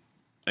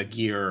a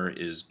gear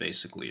is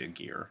basically a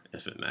gear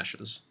if it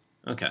meshes.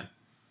 Okay.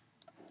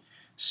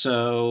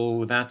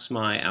 So that's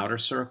my outer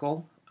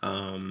circle.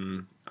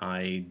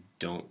 I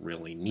don't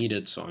really need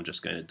it, so I'm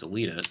just going to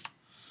delete it.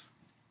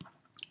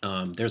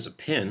 There's a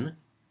pin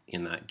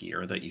in that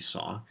gear that you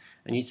saw,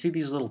 and you see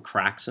these little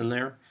cracks in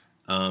there.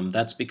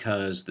 That's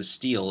because the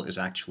steel is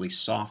actually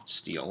soft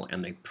steel,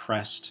 and they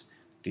pressed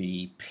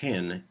the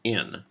pin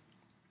in,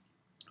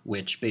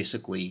 which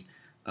basically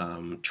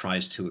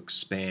tries to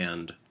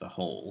expand the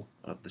hole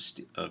of the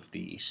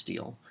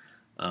steel.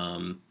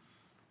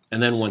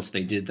 And then once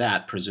they did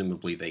that,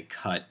 presumably they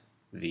cut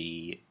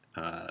this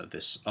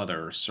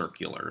other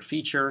circular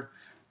feature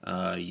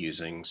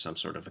using some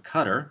sort of a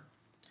cutter.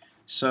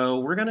 So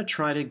we're going to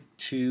try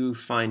to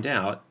find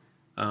out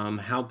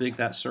how big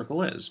that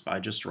circle is by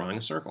just drawing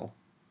a circle.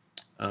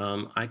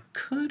 I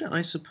could,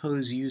 I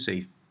suppose, use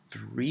a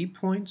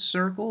 3-point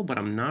circle, but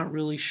I'm not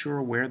really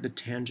sure where the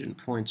tangent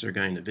points are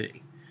going to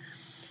be.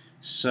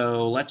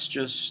 So let's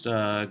just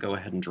go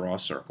ahead and draw a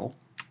circle.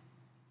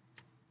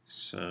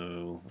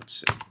 So let's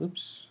see,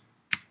 oops.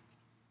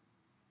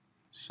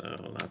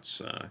 So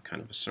that's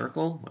kind of a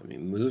circle. Let me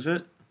move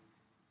it.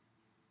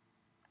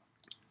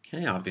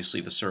 Okay,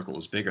 obviously the circle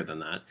is bigger than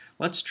that.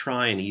 Let's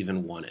try an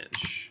even 1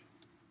 inch,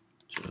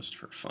 just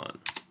for fun.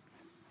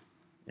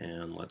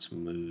 And let's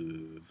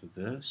move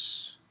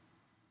this.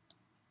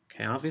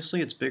 Okay,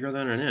 obviously it's bigger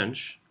than 1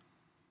 inch.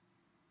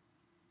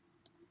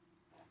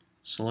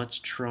 So let's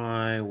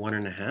try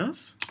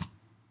 1.5,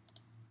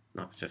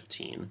 not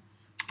 15.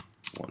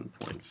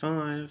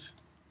 1.5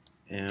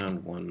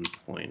 and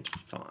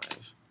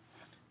 1.5.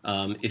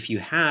 If you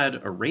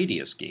had a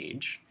radius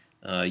gauge,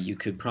 you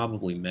could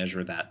probably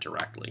measure that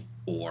directly.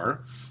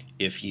 Or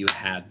if you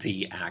had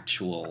the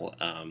actual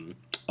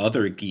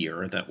other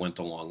gear that went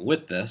along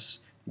with this,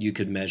 you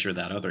could measure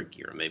that other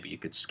gear. Maybe you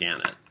could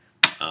scan it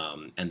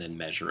and then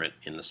measure it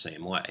in the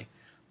same way.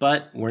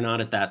 But we're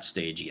not at that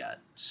stage yet.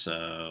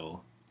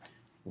 So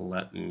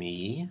let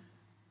me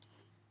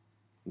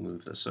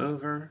move this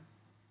over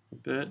a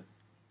bit.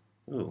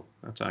 Ooh,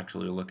 that's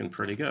actually looking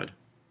pretty good.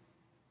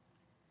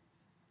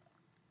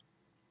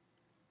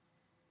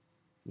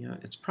 Yeah,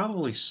 it's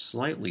probably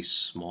slightly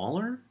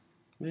smaller,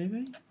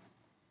 maybe?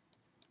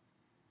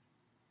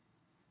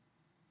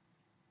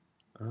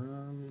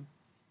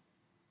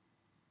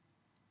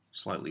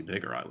 Slightly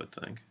bigger, I would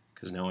think,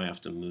 because now I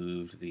have to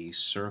move the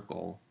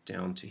circle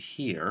down to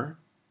here,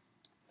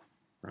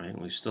 right?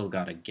 And we've still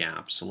got a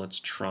gap, so let's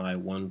try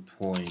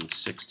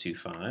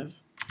 1.625.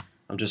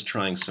 I'm just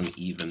trying some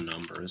even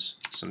numbers,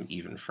 some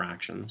even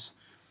fractions.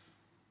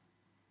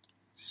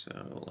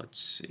 So let's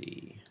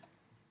see.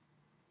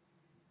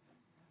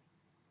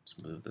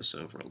 Let's move this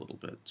over a little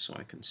bit so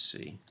I can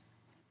see.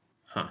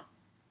 Huh.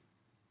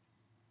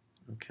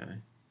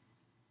 Okay.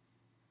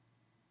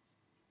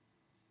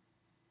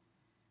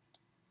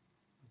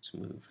 Let's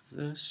move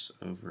this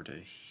over to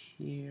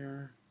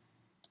here.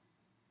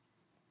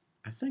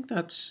 I think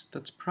that's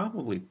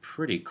probably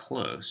pretty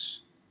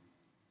close.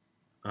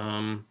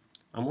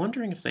 I'm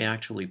wondering if they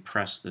actually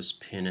press this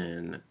pin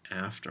in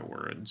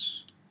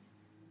afterwards,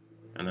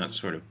 and that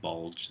sort of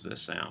bulged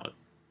this out.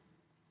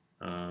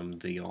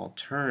 The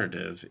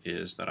alternative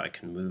is that I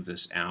can move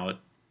this out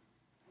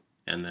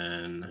and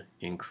then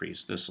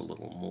increase this a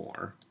little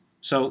more.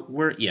 So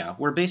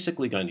we're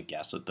basically going to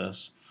guess at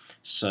this.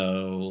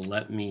 So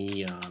let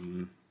me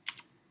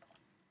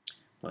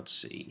let's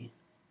see.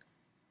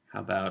 How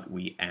about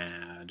we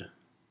add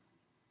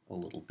a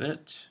little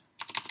bit,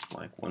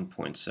 like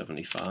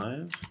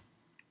 1.75.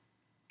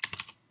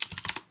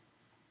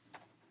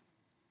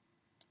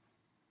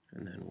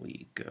 And then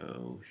we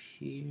go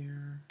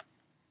here,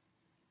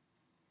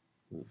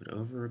 move it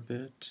over a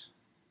bit.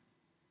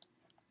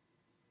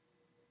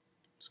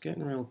 It's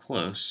getting real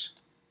close.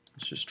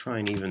 Let's just try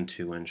an even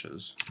 2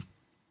 inches.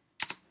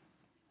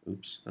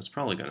 Oops, that's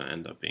probably going to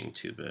end up being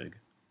too big.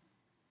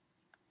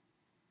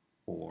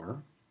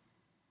 Or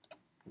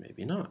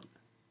maybe not.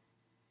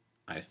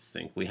 I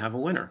think we have a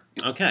winner.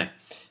 Okay,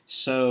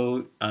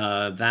 so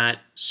that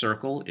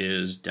circle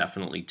is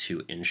definitely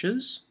 2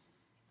 inches.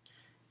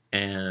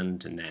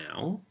 And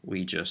now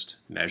we just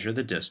measure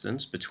the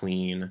distance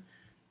between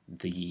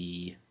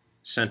the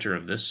center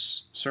of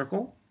this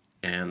circle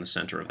and the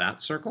center of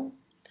that circle,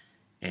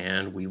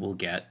 and we will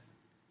get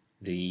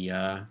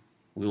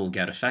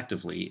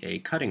effectively a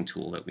cutting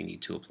tool that we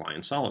need to apply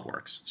in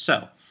Solidworks.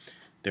 So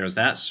there's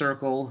that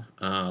circle.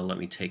 Let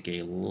me take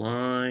a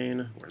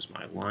line. Where's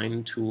my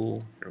line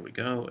tool? Here we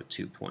go, a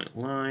 2-point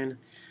line.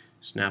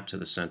 Snap to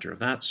the center of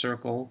that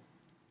circle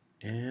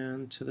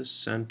and to the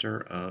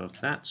center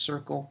of that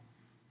circle.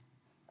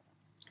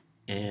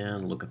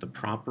 And look at the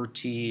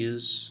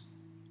properties.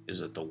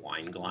 Is it the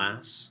wine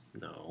glass?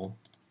 No.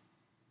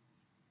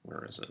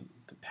 Where is it?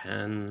 The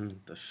pen,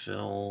 the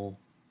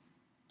fill.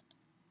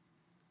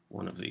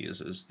 One of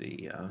these is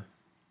the,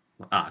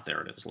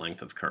 there it is,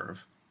 length of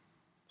curve.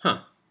 Huh.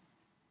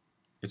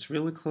 It's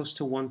really close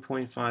to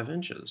 1.5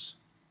 inches.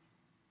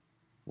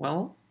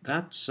 Well,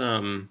 that's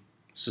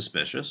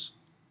suspicious.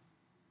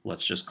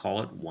 Let's just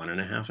call it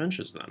 1.5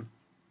 inches then.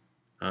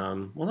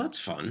 Well, that's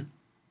fun.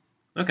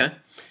 Okay,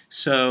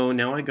 so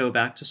now I go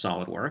back to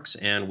SolidWorks,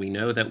 and we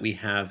know that we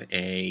have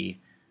a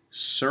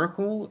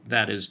circle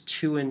that is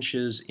 2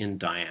 inches in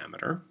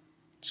diameter.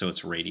 So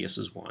its radius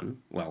is 1.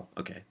 Well,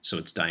 okay, so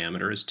its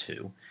diameter is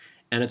 2.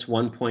 And it's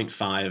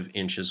 1.5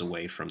 inches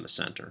away from the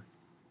center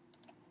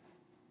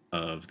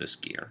of this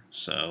gear.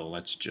 So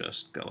let's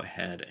just go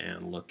ahead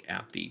and look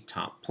at the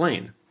top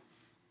plane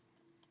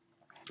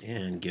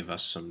and give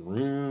us some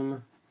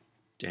room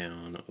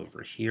down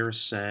over here,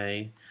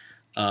 say.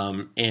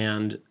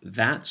 And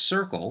that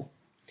circle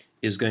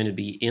is going to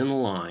be in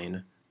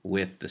line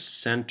with the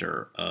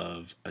center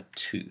of a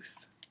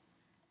tooth.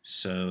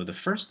 So the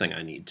first thing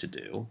I need to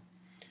do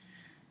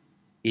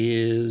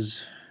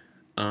is,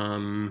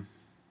 I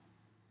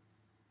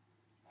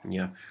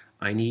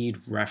need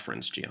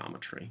reference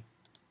geometry.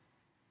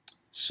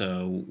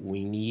 So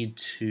we need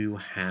to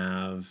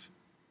have,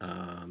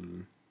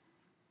 can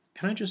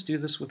I just do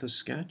this with a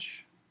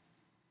sketch?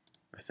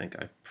 I think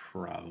I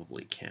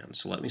probably can.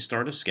 So let me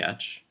start a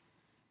sketch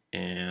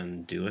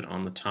and do it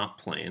on the top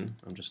plane.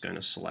 I'm just going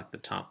to select the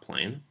top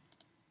plane.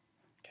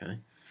 Okay.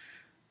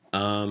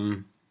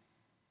 I'm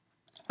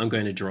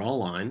going to draw a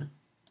line.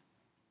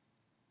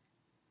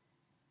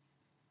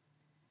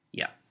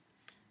 Yeah.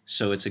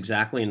 So it's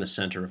exactly in the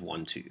center of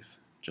one tooth,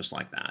 just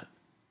like that.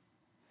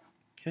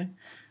 Okay.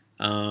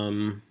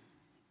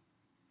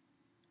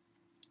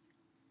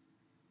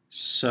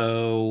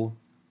 So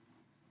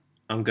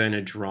I'm going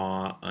to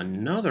draw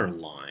another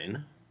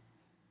line.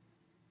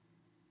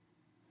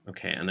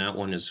 Okay, and that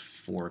one is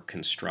for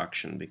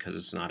construction because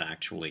it's not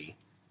actually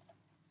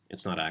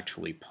It's not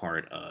actually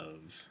part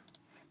of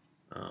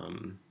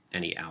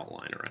any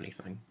outline or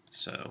anything.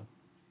 So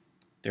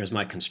there's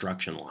my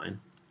construction line.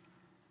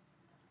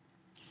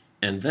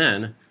 And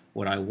then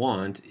what I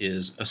want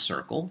is a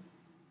circle.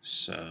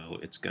 So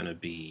it's going to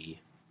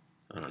be,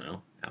 I don't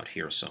know, out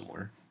here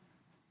somewhere.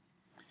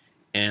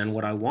 And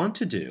what I want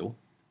to do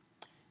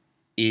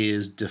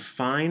is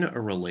define a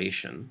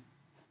relation.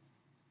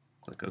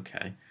 Click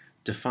OK.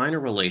 Define a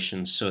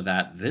relation so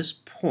that this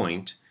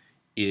point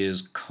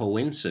is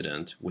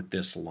coincident with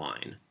this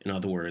line. In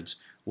other words,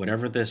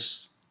 whatever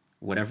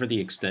the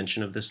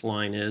extension of this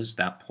line is,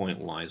 that point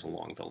lies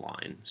along the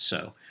line.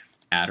 So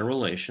add a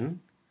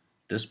relation.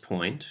 This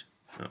point,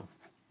 oh,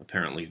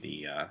 apparently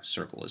the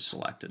circle is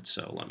selected,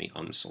 so let me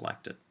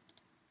unselect it.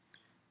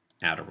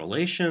 Add a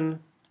relation,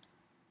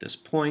 this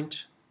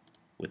point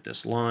with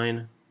this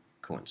line,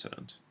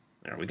 coincident.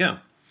 There we go.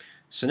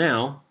 So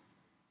now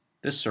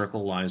this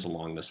circle lies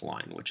along this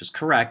line, which is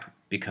correct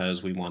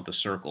because we want the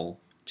circle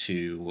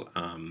to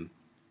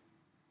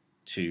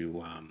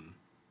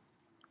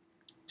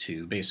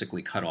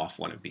basically cut off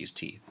one of these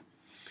teeth.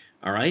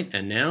 All right,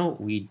 and now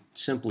we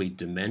simply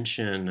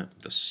dimension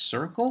the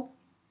circle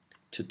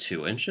to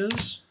 2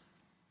 inches.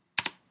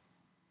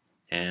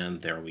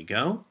 And there we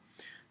go.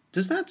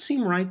 Does that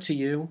seem right to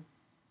you?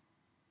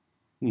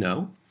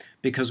 No,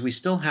 because we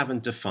still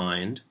haven't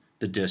defined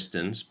the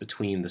distance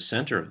between the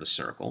center of the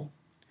circle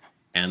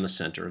and the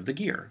center of the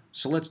gear.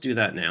 So let's do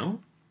that now.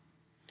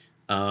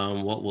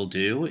 What we'll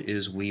do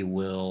is we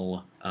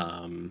will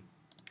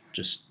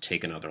just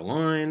take another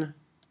line,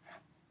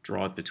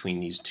 draw it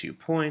between these 2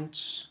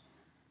 points,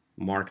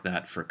 mark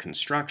that for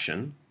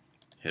construction,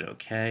 hit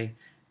OK,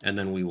 and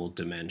then we will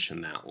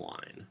dimension that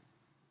line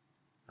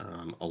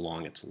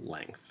along its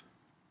length.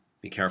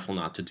 Be careful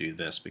not to do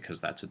this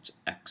because that's its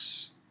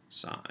X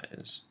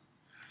size.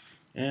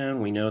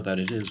 And we know that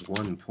it is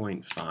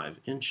 1.5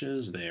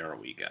 inches. There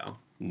we go.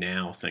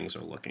 Now things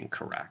are looking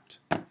correct.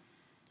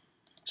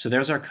 So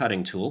there's our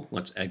cutting tool.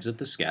 Let's exit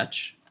the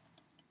sketch.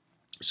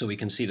 So we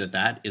can see that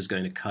that is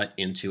going to cut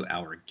into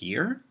our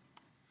gear.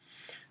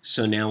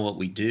 So now what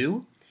we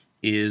do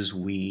is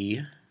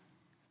we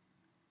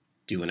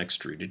do an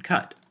extruded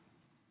cut.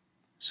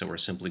 So we're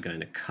simply going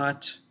to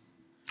cut,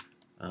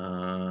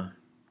 and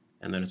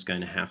then it's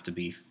going to have to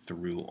be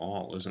through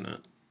all, isn't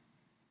it?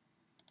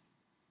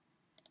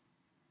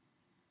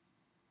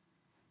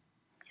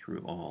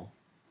 Through all.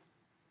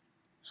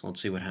 So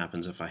let's see what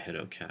happens if I hit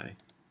OK.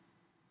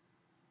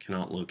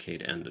 Cannot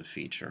locate end of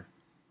feature.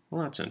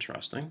 Well, that's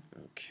interesting.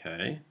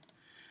 Okay.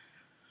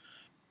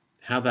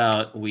 How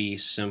about we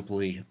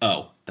simply,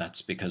 oh,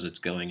 that's because it's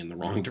going in the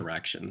wrong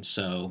direction.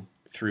 So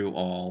through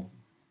all,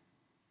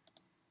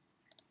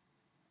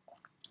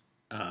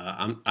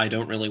 I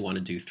don't really want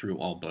to do through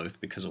all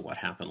both because of what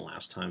happened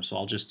last time. So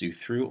I'll just do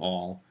through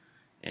all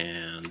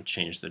and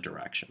change the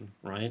direction,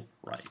 right?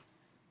 Right.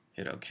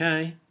 Hit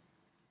OK.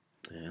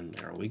 And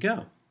there we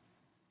go.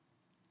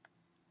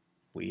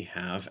 We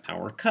have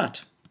our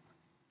cut.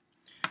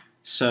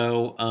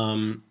 So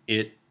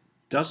it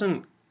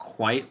doesn't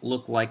quite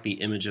look like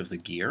the image of the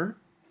gear,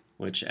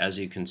 which, as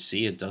you can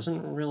see, it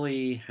doesn't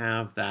really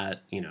have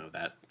that,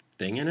 that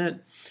thing in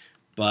it.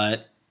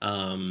 But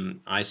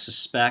I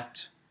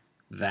suspect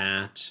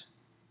that,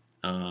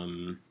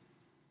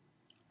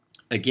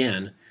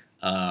 again,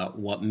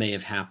 what may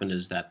have happened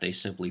is that they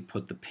simply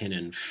put the pin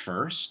in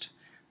first,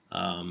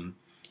 and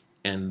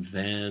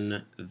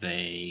then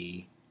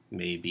they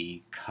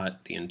maybe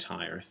cut the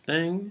entire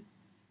thing.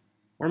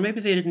 Or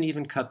maybe they didn't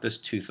even cut this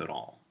tooth at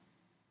all.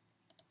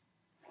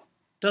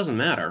 Doesn't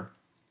matter.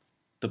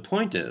 The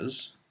point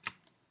is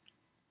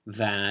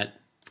that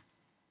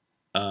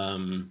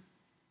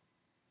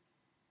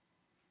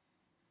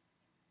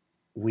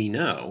we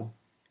know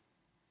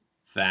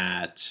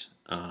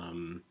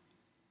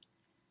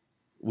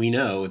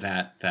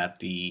that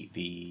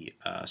the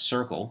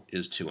circle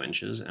is 2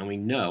 inches, and we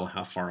know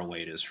how far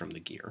away it is from the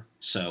gear.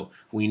 So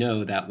we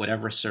know that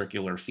whatever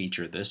circular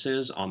feature this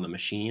is on the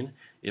machine,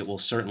 it will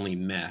certainly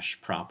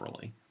mesh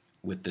properly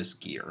with this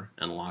gear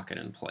and lock it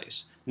in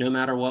place, no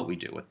matter what we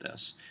do with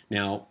this.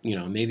 Now,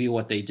 maybe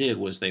what they did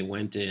was they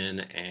went in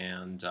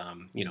and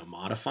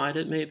modified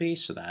it maybe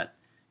so that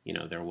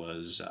there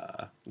was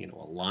a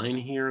line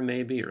here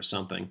maybe or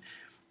something.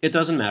 It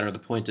doesn't matter. The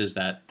point is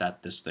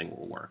that this thing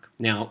will work.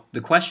 Now,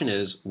 the question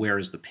is, where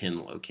is the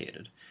pin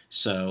located?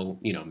 So,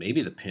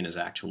 maybe the pin is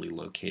actually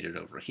located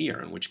over here,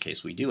 in which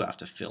case we do have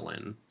to fill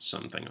in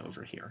something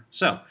over here.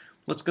 So,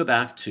 let's go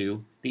back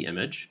to the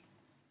image.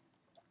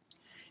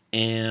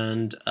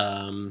 And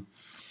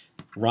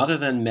rather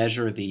than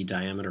measure the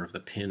diameter of the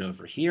pin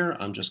over here,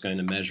 I'm just going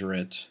to measure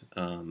it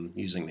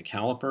using the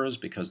calipers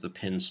because the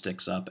pin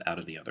sticks up out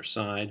of the other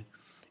side.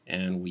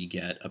 And we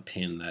get a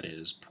pin that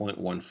is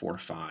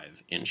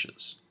 0.145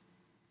 inches.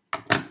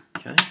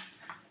 Okay,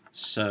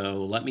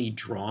 so let me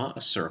draw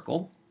a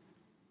circle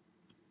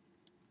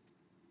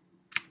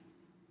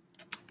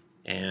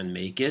and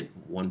make it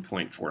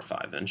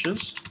 1.45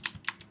 inches.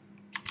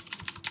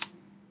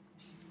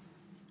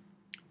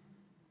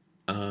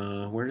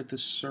 Where did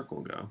this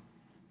circle go?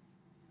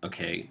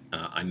 Okay,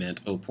 I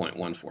meant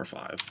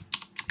 0.145.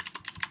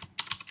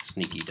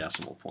 Sneaky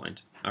decimal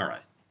point. All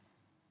right,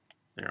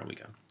 there we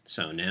go.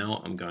 So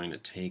now I'm going to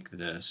take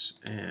this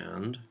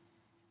and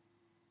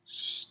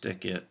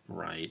stick it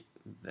right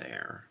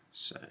there,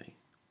 say.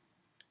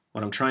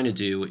 What I'm trying to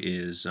do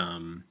is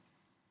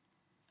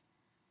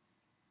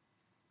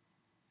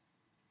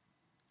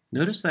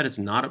notice that it's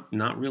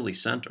not really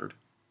centered,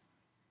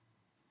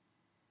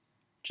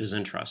 which is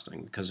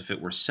interesting because if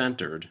it were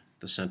centered,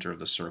 the center of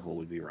the circle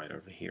would be right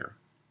over here.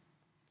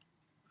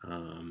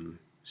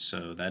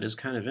 So that is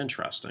kind of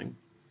interesting.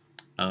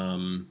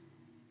 I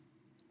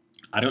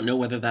don't know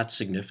whether that's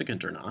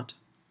significant or not,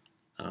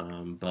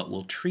 but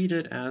we'll treat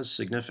it as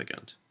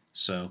significant.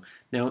 So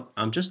now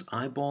I'm just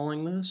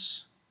eyeballing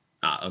this.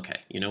 Okay,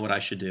 you know what I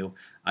should do?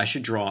 I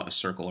should draw a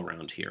circle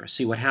around here.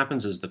 See, what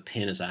happens is the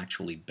pin is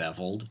actually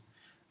beveled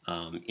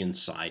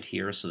inside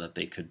here so that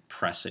they could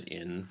press it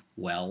in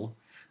well.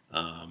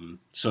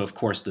 So of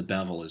course the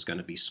bevel is going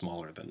to be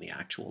smaller than the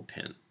actual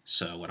pin.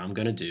 So what I'm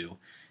going to do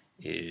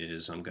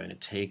is I'm going to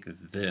take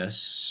this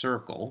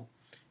circle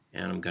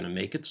and I'm going to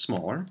make it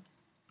smaller.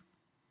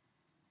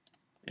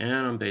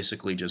 And I'm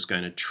basically just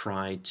going to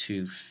try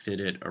to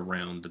fit it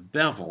around the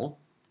bevel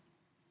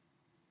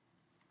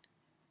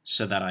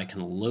so that I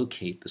can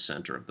locate the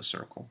center of the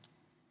circle.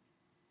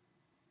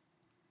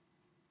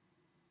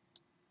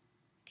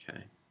 Okay,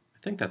 I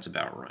think that's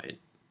about right.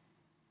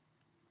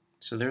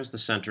 So there's the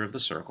center of the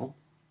circle.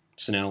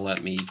 So now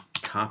let me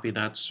copy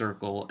that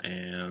circle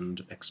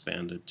and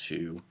expand it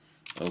to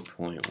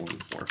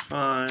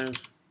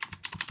 0.145,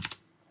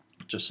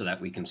 just so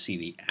that we can see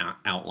the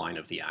outline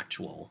of the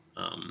actual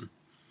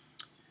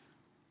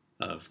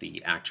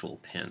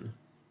pin.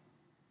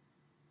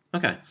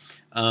 Okay.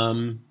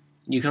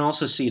 You can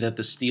also see that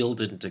the steel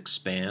didn't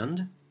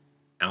expand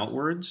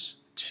outwards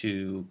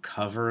to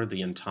cover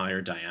the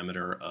entire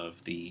diameter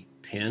of the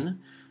pin.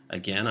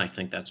 Again, I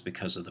think that's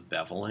because of the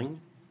beveling,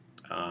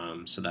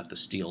 so that the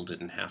steel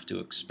didn't have to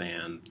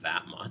expand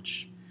that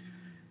much.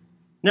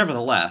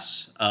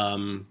 Nevertheless,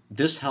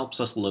 this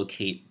helps us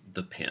locate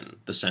the pin,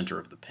 the center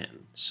of the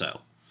pin. So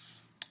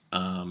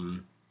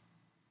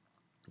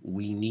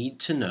we need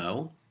to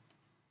know,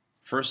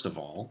 first of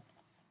all,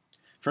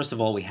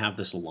 we have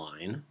this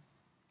line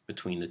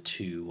between the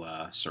two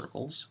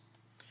circles,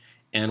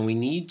 and we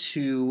need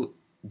to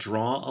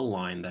draw a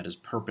line that is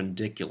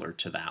perpendicular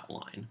to that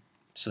line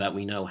so that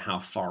we know how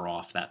far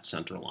off that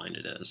center line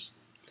it is.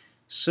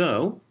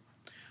 So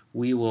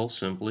we will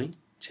simply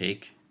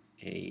take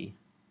a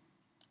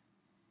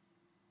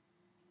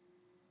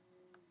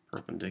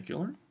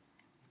perpendicular,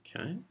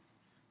 okay,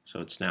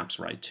 so it snaps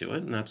right to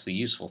it, and that's the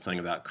useful thing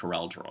about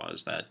CorelDRAW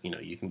is that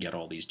you can get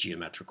all these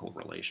geometrical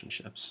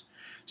relationships.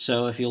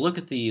 So if you look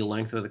at the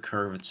length of the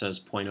curve, it says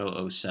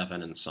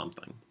 0.007 and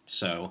something.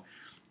 So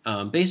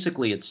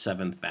basically it's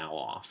 1/7 thou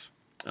off,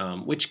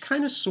 which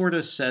kind of sort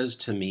of says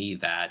to me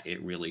that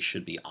it really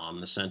should be on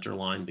the center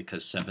line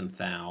because 1/7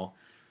 thou,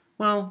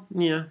 well,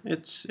 yeah,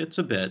 it's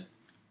a bit.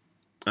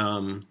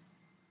 So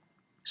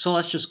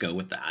let's just go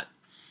with that,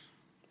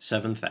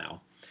 1/7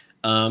 thou.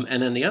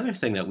 And then the other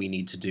thing that we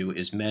need to do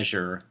is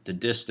measure the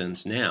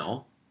distance.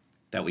 Now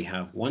that we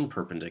have one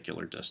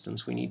perpendicular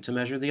distance, we need to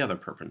measure the other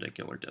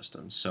perpendicular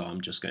distance. So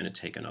I'm just going to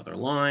take another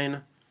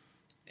line,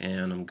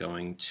 and I'm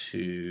going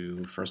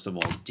to, first of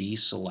all,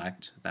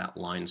 deselect that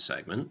line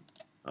segment,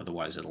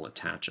 otherwise it'll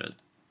attach it.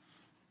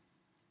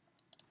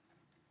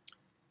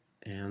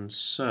 And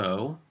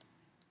so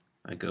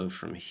I go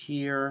from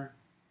here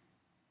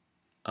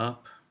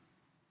up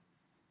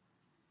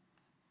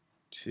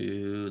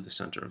to the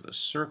center of the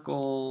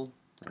circle,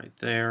 right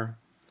there,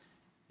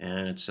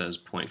 and it says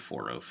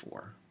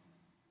 0.404.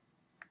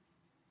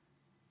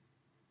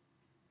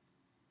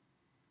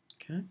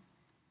 Okay.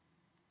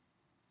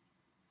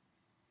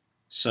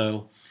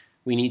 So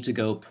we need to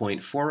go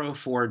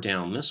 0.404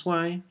 down this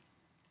way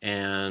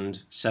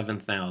and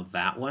 1/7 thou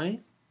that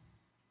way.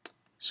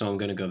 So I'm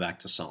going to go back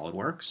to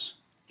Solidworks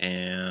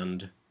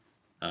and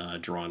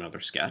draw another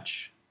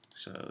sketch.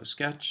 So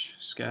sketch,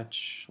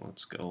 sketch,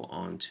 let's go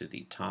on to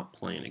the top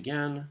plane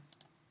again,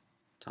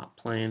 top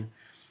plane,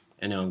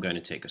 and now I'm going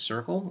to take a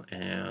circle,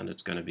 and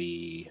it's going to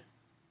be,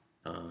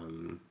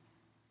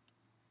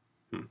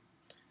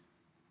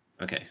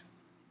 okay,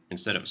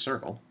 instead of a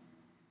circle,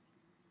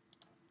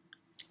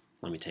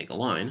 let me take a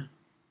line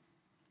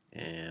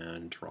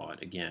and draw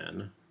it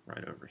again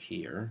right over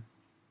here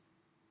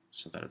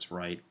so that it's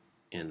right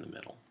in the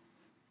middle.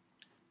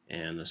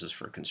 And this is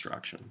for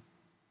construction.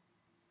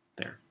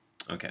 There.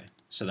 Okay,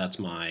 so that's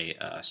my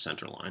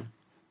center line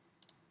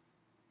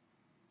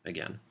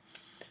again.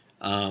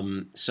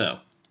 So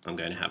I'm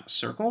going to have a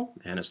circle,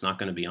 and it's not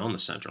going to be on the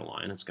center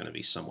line. It's going to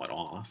be somewhat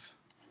off.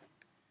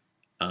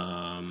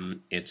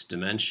 Its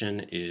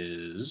dimension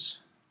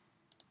is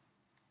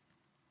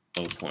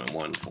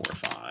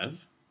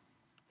 0.145.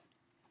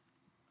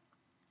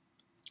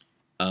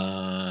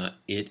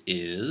 It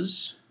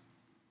is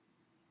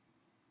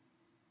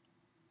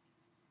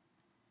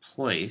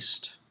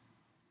placed,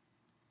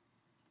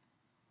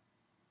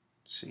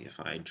 let's see if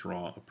I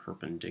draw a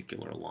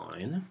perpendicular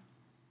line.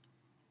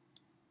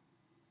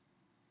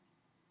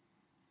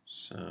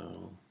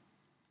 So,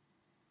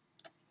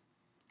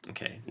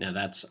 okay, now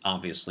that's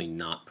obviously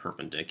not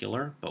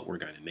perpendicular, but we're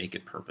going to make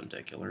it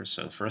perpendicular.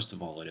 So first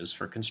of all, it is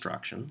for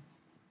construction.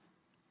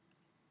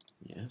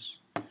 Yes.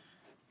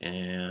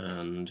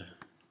 And,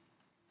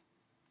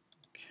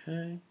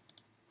 okay.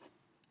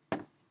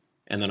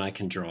 And then I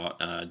can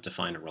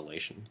define a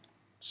relation.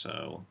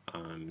 So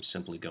I'm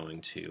simply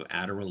going to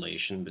add a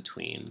relation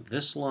between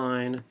this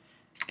line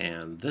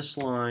and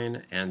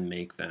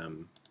make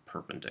them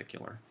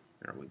perpendicular.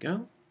 There we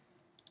go.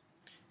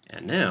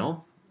 And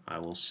now I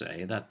will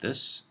say that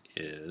this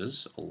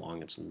is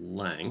along its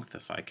length,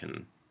 if I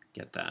can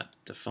get that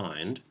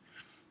defined,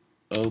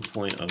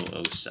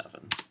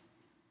 0.007.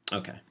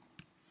 Okay.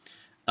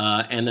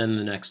 And then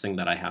the next thing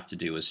that I have to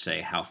do is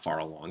say how far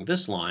along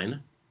this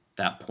line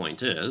that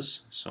point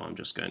is. So I'm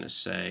just going to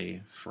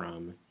say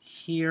from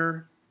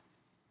here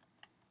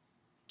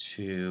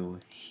to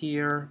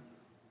here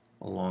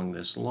along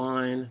this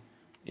line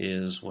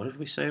is, what did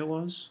we say it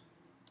was?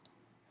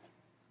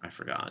 I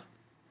forgot.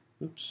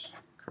 Oops.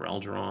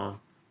 CorelDRAW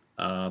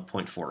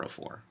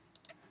 0.404.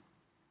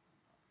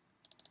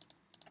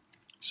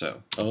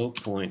 So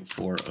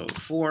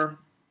 0.404,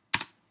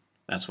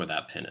 that's where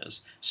that pin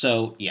is.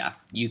 So yeah,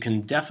 you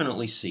can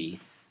definitely see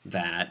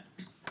that,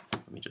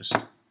 let me just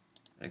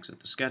exit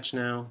the sketch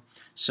now.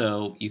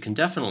 So you can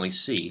definitely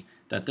see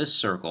that this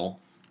circle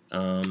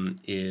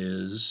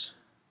is,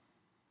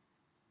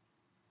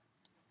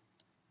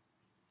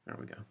 there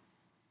we go.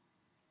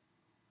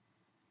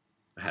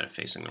 I had it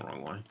facing the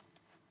wrong way.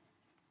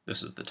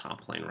 This is the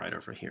top plane right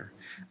over here.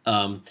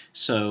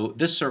 So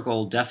this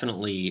circle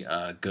definitely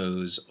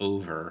goes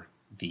over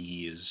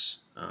these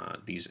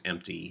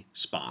empty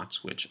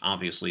spots, which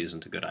obviously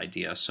isn't a good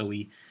idea. So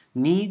we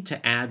need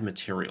to add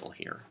material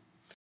here.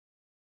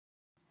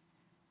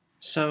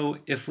 So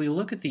if we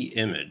look at the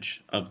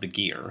image of the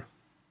gear,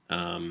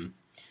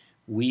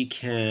 we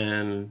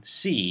can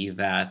see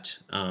that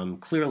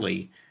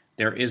clearly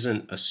there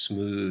isn't a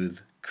smooth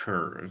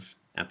curve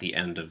at the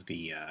end of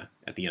the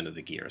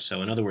gear.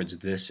 So in other words,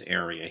 this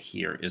area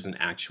here isn't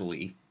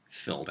actually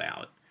filled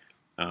out,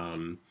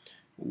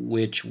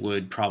 which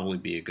would probably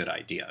be a good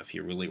idea if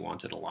you really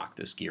wanted to lock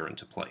this gear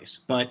into place.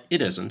 But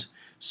it isn't.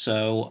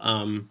 So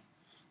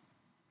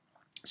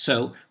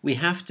so we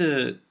have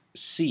to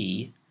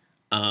see.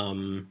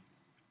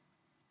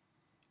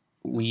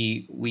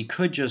 We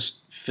could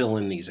just fill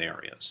in these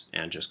areas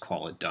and just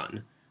call it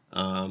done.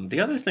 The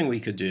other thing we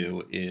could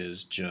do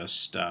is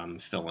just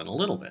fill in a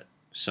little bit.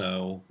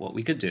 So what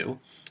we could do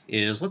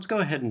is, let's go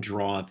ahead and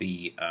draw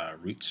the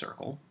root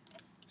circle.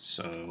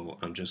 So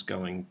I'm just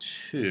going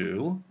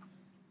to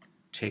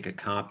take a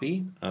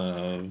copy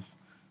of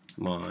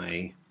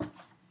my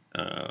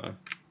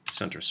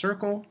center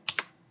circle,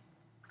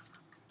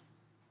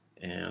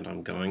 and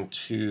I'm going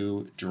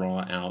to draw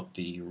out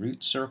the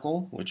root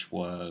circle, which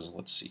was,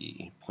 let's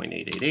see,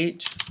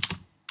 0.888.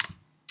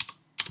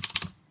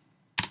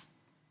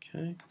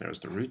 Okay, there's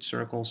the root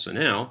circle. So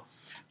now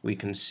we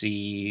can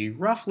see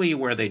roughly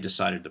where they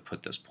decided to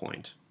put this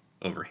point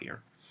over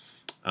here,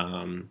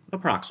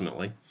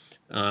 approximately.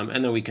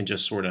 And then we can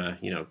just sort of,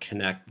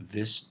 connect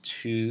this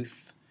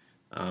tooth.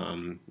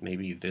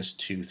 Maybe this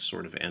tooth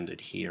sort of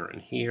ended here,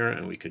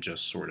 and we could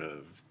just sort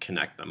of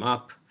connect them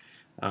up.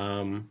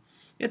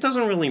 It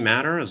doesn't really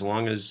matter as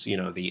long as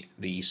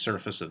the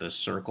surface of this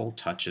circle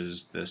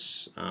touches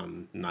this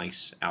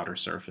nice outer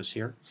surface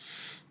here.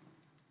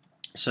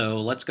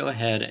 So let's go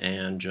ahead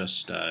and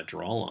just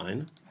draw a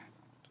line.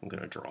 I'm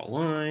going to draw a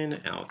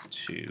line out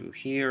to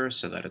here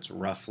so that it's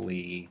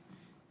roughly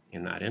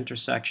in that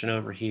intersection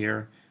over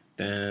here.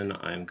 Then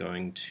I'm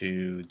going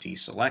to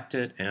deselect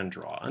it and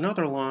draw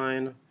another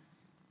line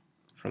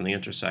from the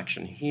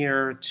intersection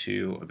here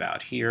to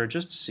about here,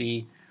 just to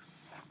see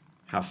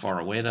how far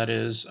away that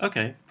is.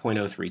 Okay,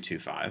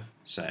 0.0325,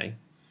 say.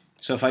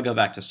 So if I go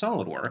back to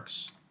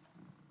Solidworks,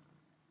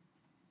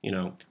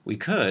 we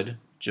could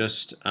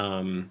just,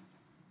 fine.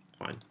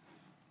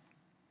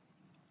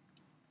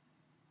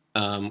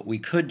 We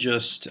could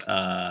just,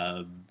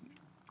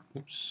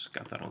 oops,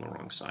 got that on the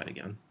wrong side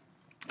again.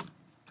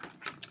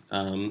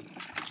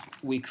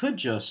 We could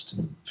just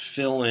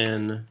fill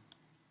in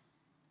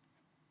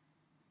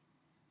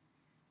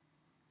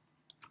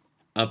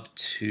up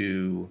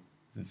to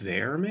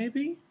there,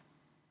 maybe?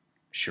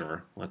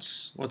 Sure,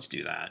 let's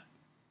do that.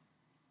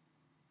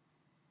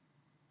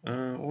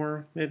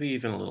 Or maybe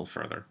even a little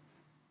further.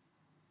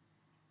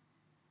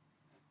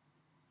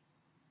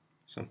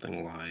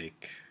 Something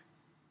like,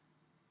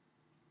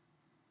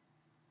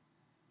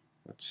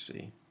 let's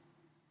see,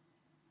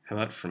 how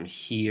about from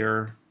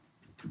here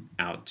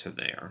out to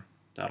there?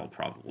 That'll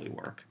probably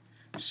work.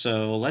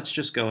 So let's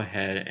just go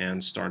ahead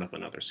and start up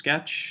another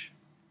sketch.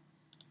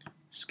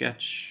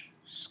 Sketch,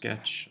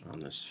 sketch on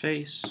this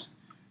face.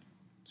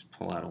 Let's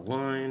pull out a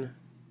line.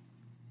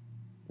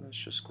 Let's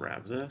just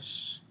grab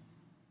this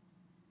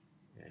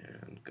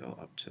and go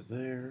up to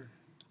there.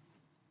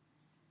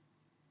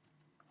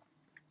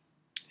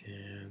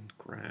 And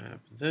grab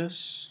up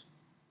this.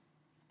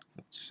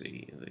 Let's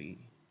see, the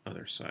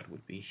other side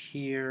would be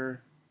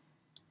here.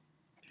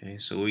 Okay,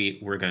 so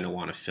we're going to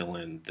want to fill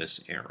in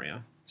this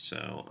area.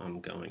 So I'm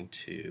going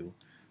to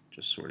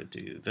just sort of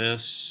do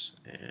this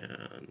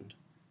and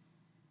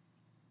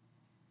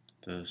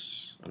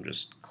this. I'm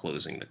just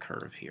closing the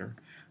curve here.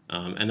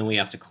 And then we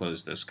have to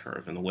close this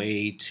curve. And the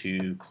way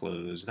to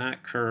close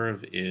that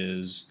curve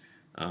is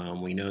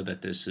we know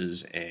that this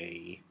is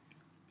a,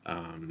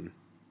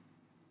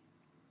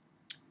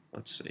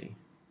 let's see.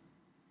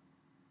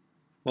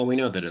 Well, we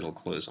know that it'll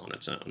close on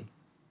its own.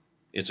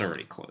 It's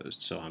already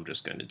closed, so I'm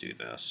just going to do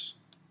this.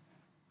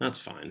 That's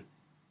fine.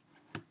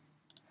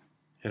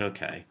 Hit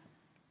OK.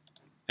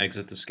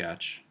 Exit the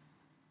sketch.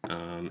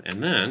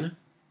 And then,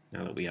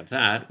 now that we have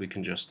that, we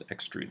can just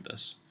extrude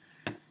this.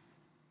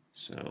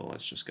 So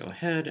let's just go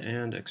ahead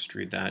and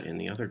extrude that in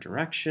the other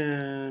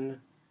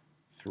direction,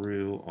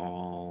 through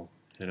all,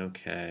 hit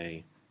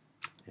OK,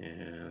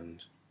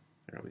 and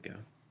there we go.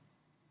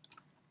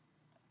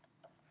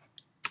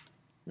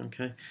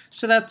 Okay,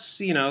 so that's,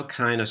 you know,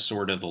 kind of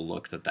sort of the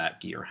look that that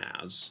gear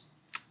has.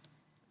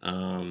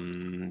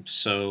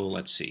 So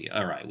let's see.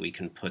 All right, we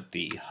can put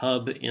the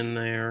hub in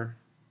there.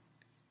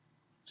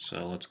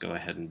 So let's go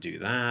ahead and do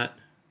that.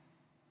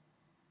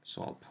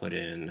 So I'll put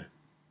in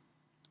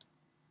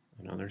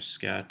another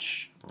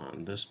sketch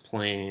on this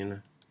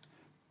plane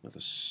with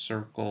a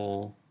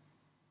circle.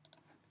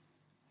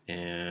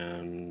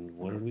 And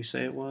what did we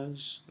say it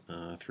was?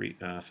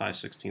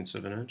 5/16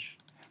 of an inch.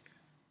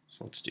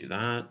 So let's do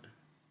that.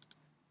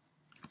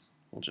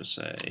 We'll just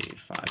say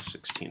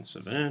 5/16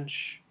 of an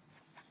inch.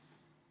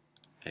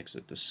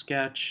 Exit the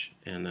sketch,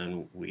 and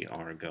then we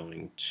are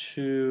going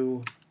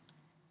to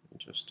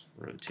just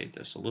rotate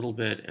this a little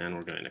bit, and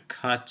we're going to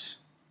cut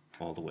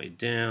all the way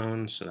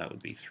down, so that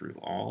would be through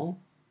all.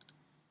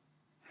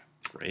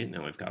 Great,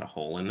 now we've got a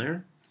hole in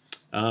there.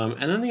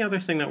 And then the other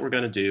thing that we're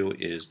going to do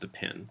is the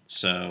pin.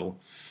 So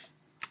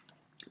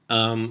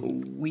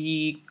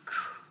we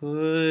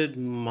could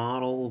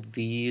model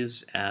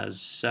these as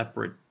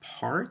separate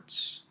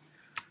parts.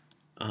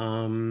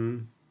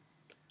 I'm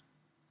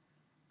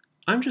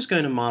just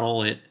going to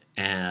model it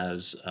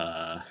as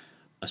a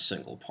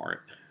single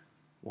part.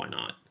 Why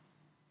not?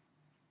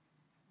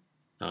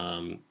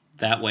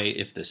 That way,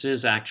 if this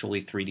is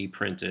actually 3D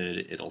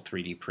printed, it'll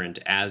 3D print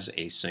as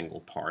a single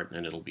part,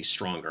 and it'll be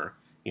stronger,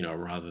 you know,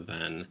 rather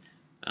than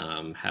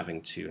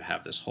having to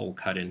have this hole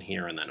cut in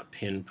here and then a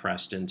pin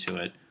pressed into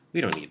it.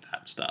 We don't need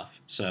that stuff.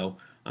 So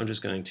I'm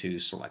just going to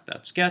select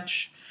that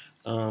sketch,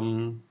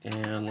 and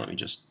let me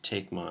just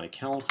take my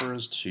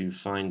calipers to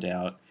find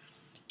out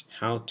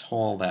how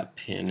tall that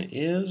pin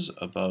is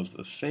above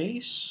the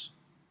face.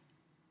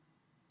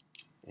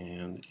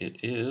 And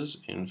it is,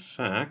 in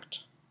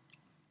fact,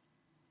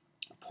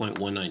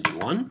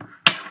 0.191.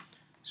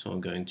 So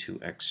I'm going to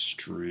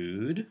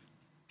extrude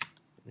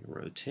and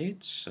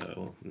rotate.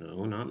 So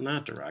no, not in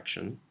that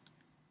direction.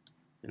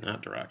 In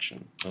that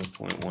direction,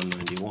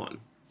 0.191.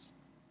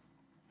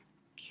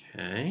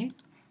 Okay.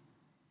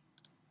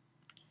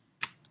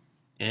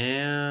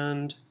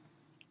 And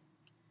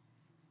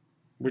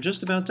we're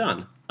just about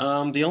done.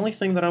 The only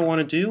thing that I want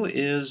to do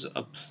is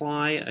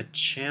apply a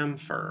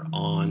chamfer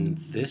on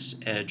this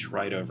edge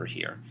right over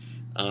here.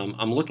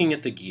 I'm looking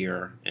at the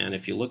gear, and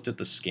if you looked at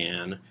the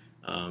scan,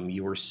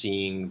 you were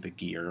seeing the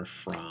gear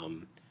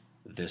from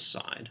this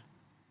side.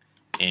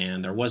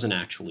 And there wasn't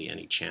actually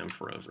any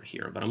chamfer over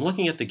here, but I'm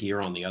looking at the gear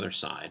on the other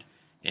side,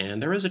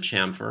 and there is a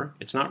chamfer.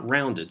 It's not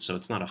rounded, so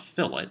it's not a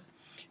fillet.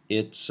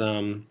 It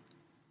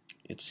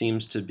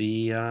seems to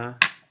be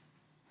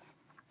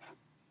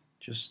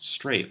just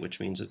straight, which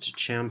means it's a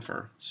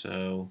chamfer.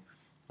 So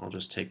I'll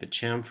just take the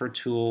chamfer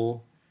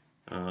tool.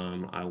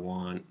 I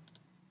want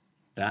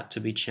that to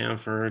be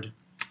chamfered.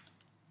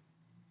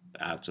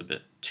 That's a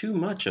bit too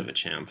much of a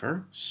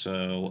chamfer,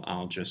 so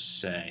I'll just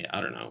say, I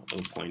don't know,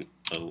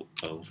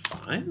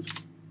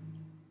 0.005.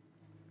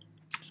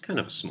 It's kind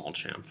of a small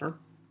chamfer.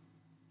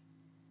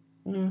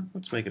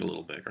 Let's make it a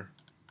little bigger.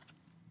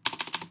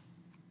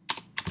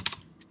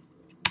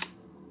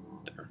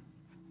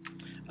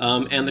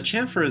 And the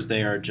chamfer is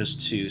there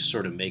just to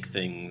sort of make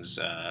things,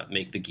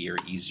 make the gear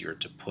easier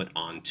to put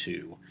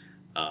onto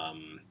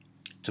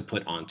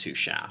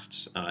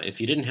shafts.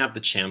 If you didn't have the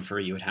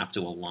chamfer, you would have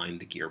to align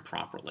the gear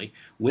properly.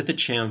 With a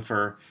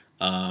chamfer,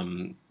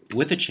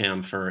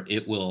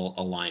 it will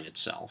align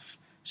itself.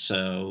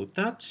 So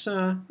that's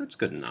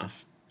good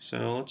enough.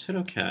 So let's hit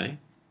OK,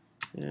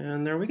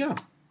 and there we go.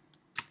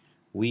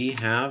 We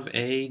have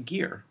a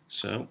gear.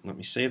 So let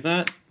me save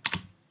that,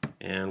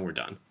 and we're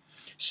done.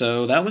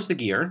 So that was the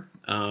gear.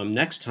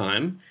 Next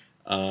time,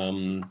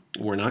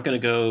 we're not going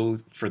to go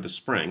for the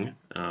spring.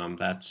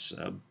 That's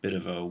a bit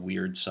of a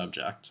weird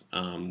subject.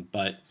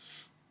 But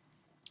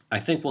I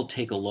think we'll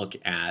take a look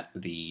at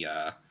the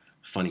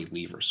funny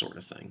lever sort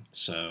of thing.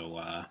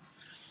 So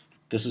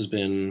this has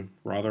been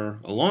rather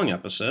a long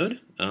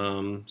episode.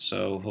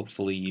 So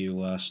hopefully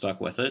you stuck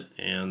with it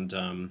and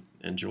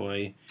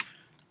enjoy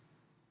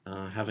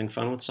having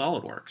fun with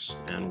SolidWorks.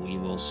 And we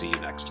will see you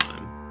next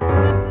time.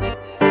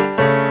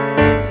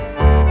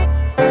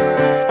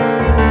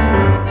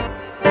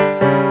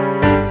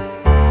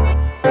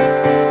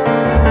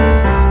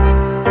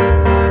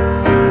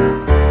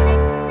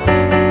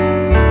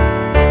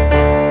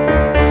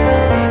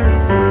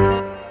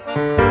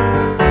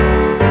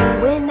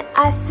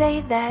 I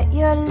say that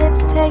your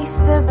lips taste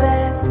the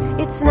best,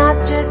 it's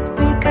not just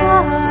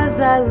because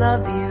I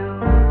love you.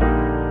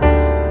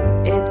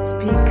 It's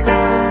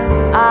because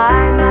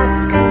I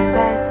must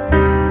confess,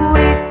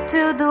 oui,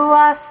 tu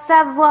dois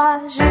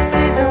savoir, je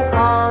suis un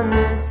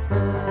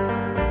connoisseur.